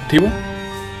muy activo.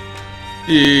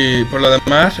 Y por lo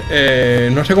demás,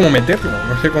 no sé cómo meterlo,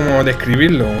 no sé cómo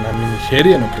describirlo. Una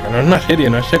miniserie, no, porque no es una serie,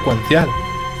 no es secuencial.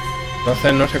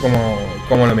 Entonces no sé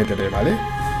cómo lo meteré, ¿vale?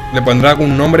 Le pondré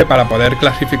algún nombre para poder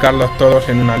clasificarlos todos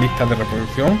en una lista de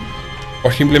reproducción.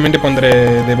 O simplemente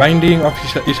pondré The Binding of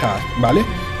Isaac, ¿vale?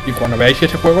 Y cuando veáis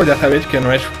ese juego ya sabéis que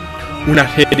no es una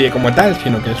serie como tal,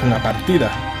 sino que es una partida.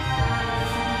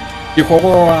 Si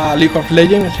juego a League of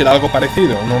Legends será algo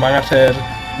parecido. No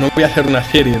voy a hacer una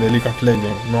serie de League of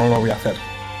Legends, no lo voy a hacer.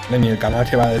 Ni el canal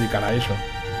se va a dedicar a eso.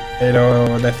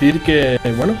 Pero decir que,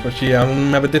 bueno, pues si aún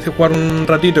me apetece jugar un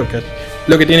ratito, que es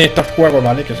lo que tiene estos juegos,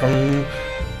 ¿vale? Que son,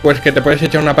 pues que te puedes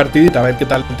echar una partidita a ver qué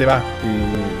tal te va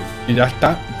y ya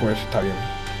está, pues está bien.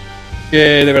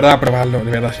 Que de verdad, probadlo,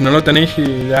 de verdad. Si no lo tenéis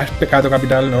y ya es pecado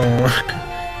capital, no...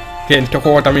 Que este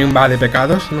juego también va de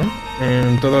pecados, ¿no?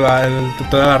 En toda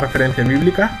la referencia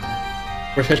bíblica.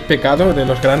 Pues es pecado de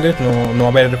los grandes no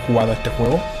haber jugado a este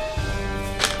juego.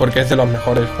 Porque es de los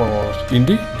mejores juegos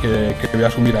indie que voy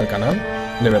a subir al canal,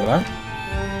 de verdad.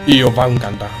 Y os va a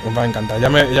encantar, os va a encantar. Ya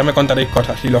me contaréis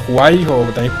cosas. Si lo jugáis o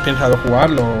tenéis pensado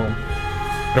jugarlo,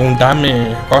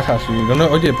 preguntadme cosas. Y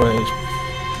oye, pues,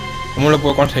 ¿cómo lo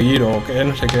puedo conseguir? O qué,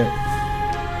 no sé qué.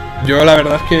 Yo la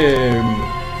verdad es que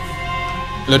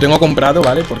lo tengo comprado,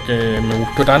 ¿vale? Porque me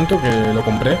gustó tanto que lo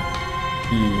compré.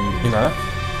 Y nada.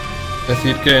 Es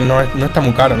decir que no está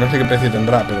muy caro, no sé qué precio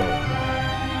tendrá,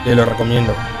 pero lo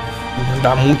recomiendo.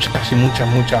 Da muchas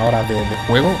horas de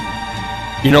juego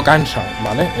y no cansa,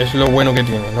 ¿vale? Es lo bueno que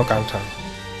tiene, no cansa.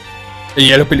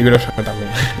 Y es lo peligroso también.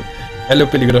 Es lo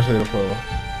peligroso del juego.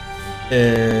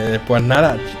 Pues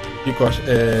nada, chicos,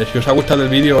 si os ha gustado el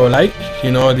vídeo, like, si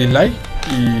no, dislike,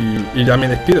 y ya me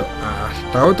despido.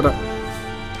 Hasta otra.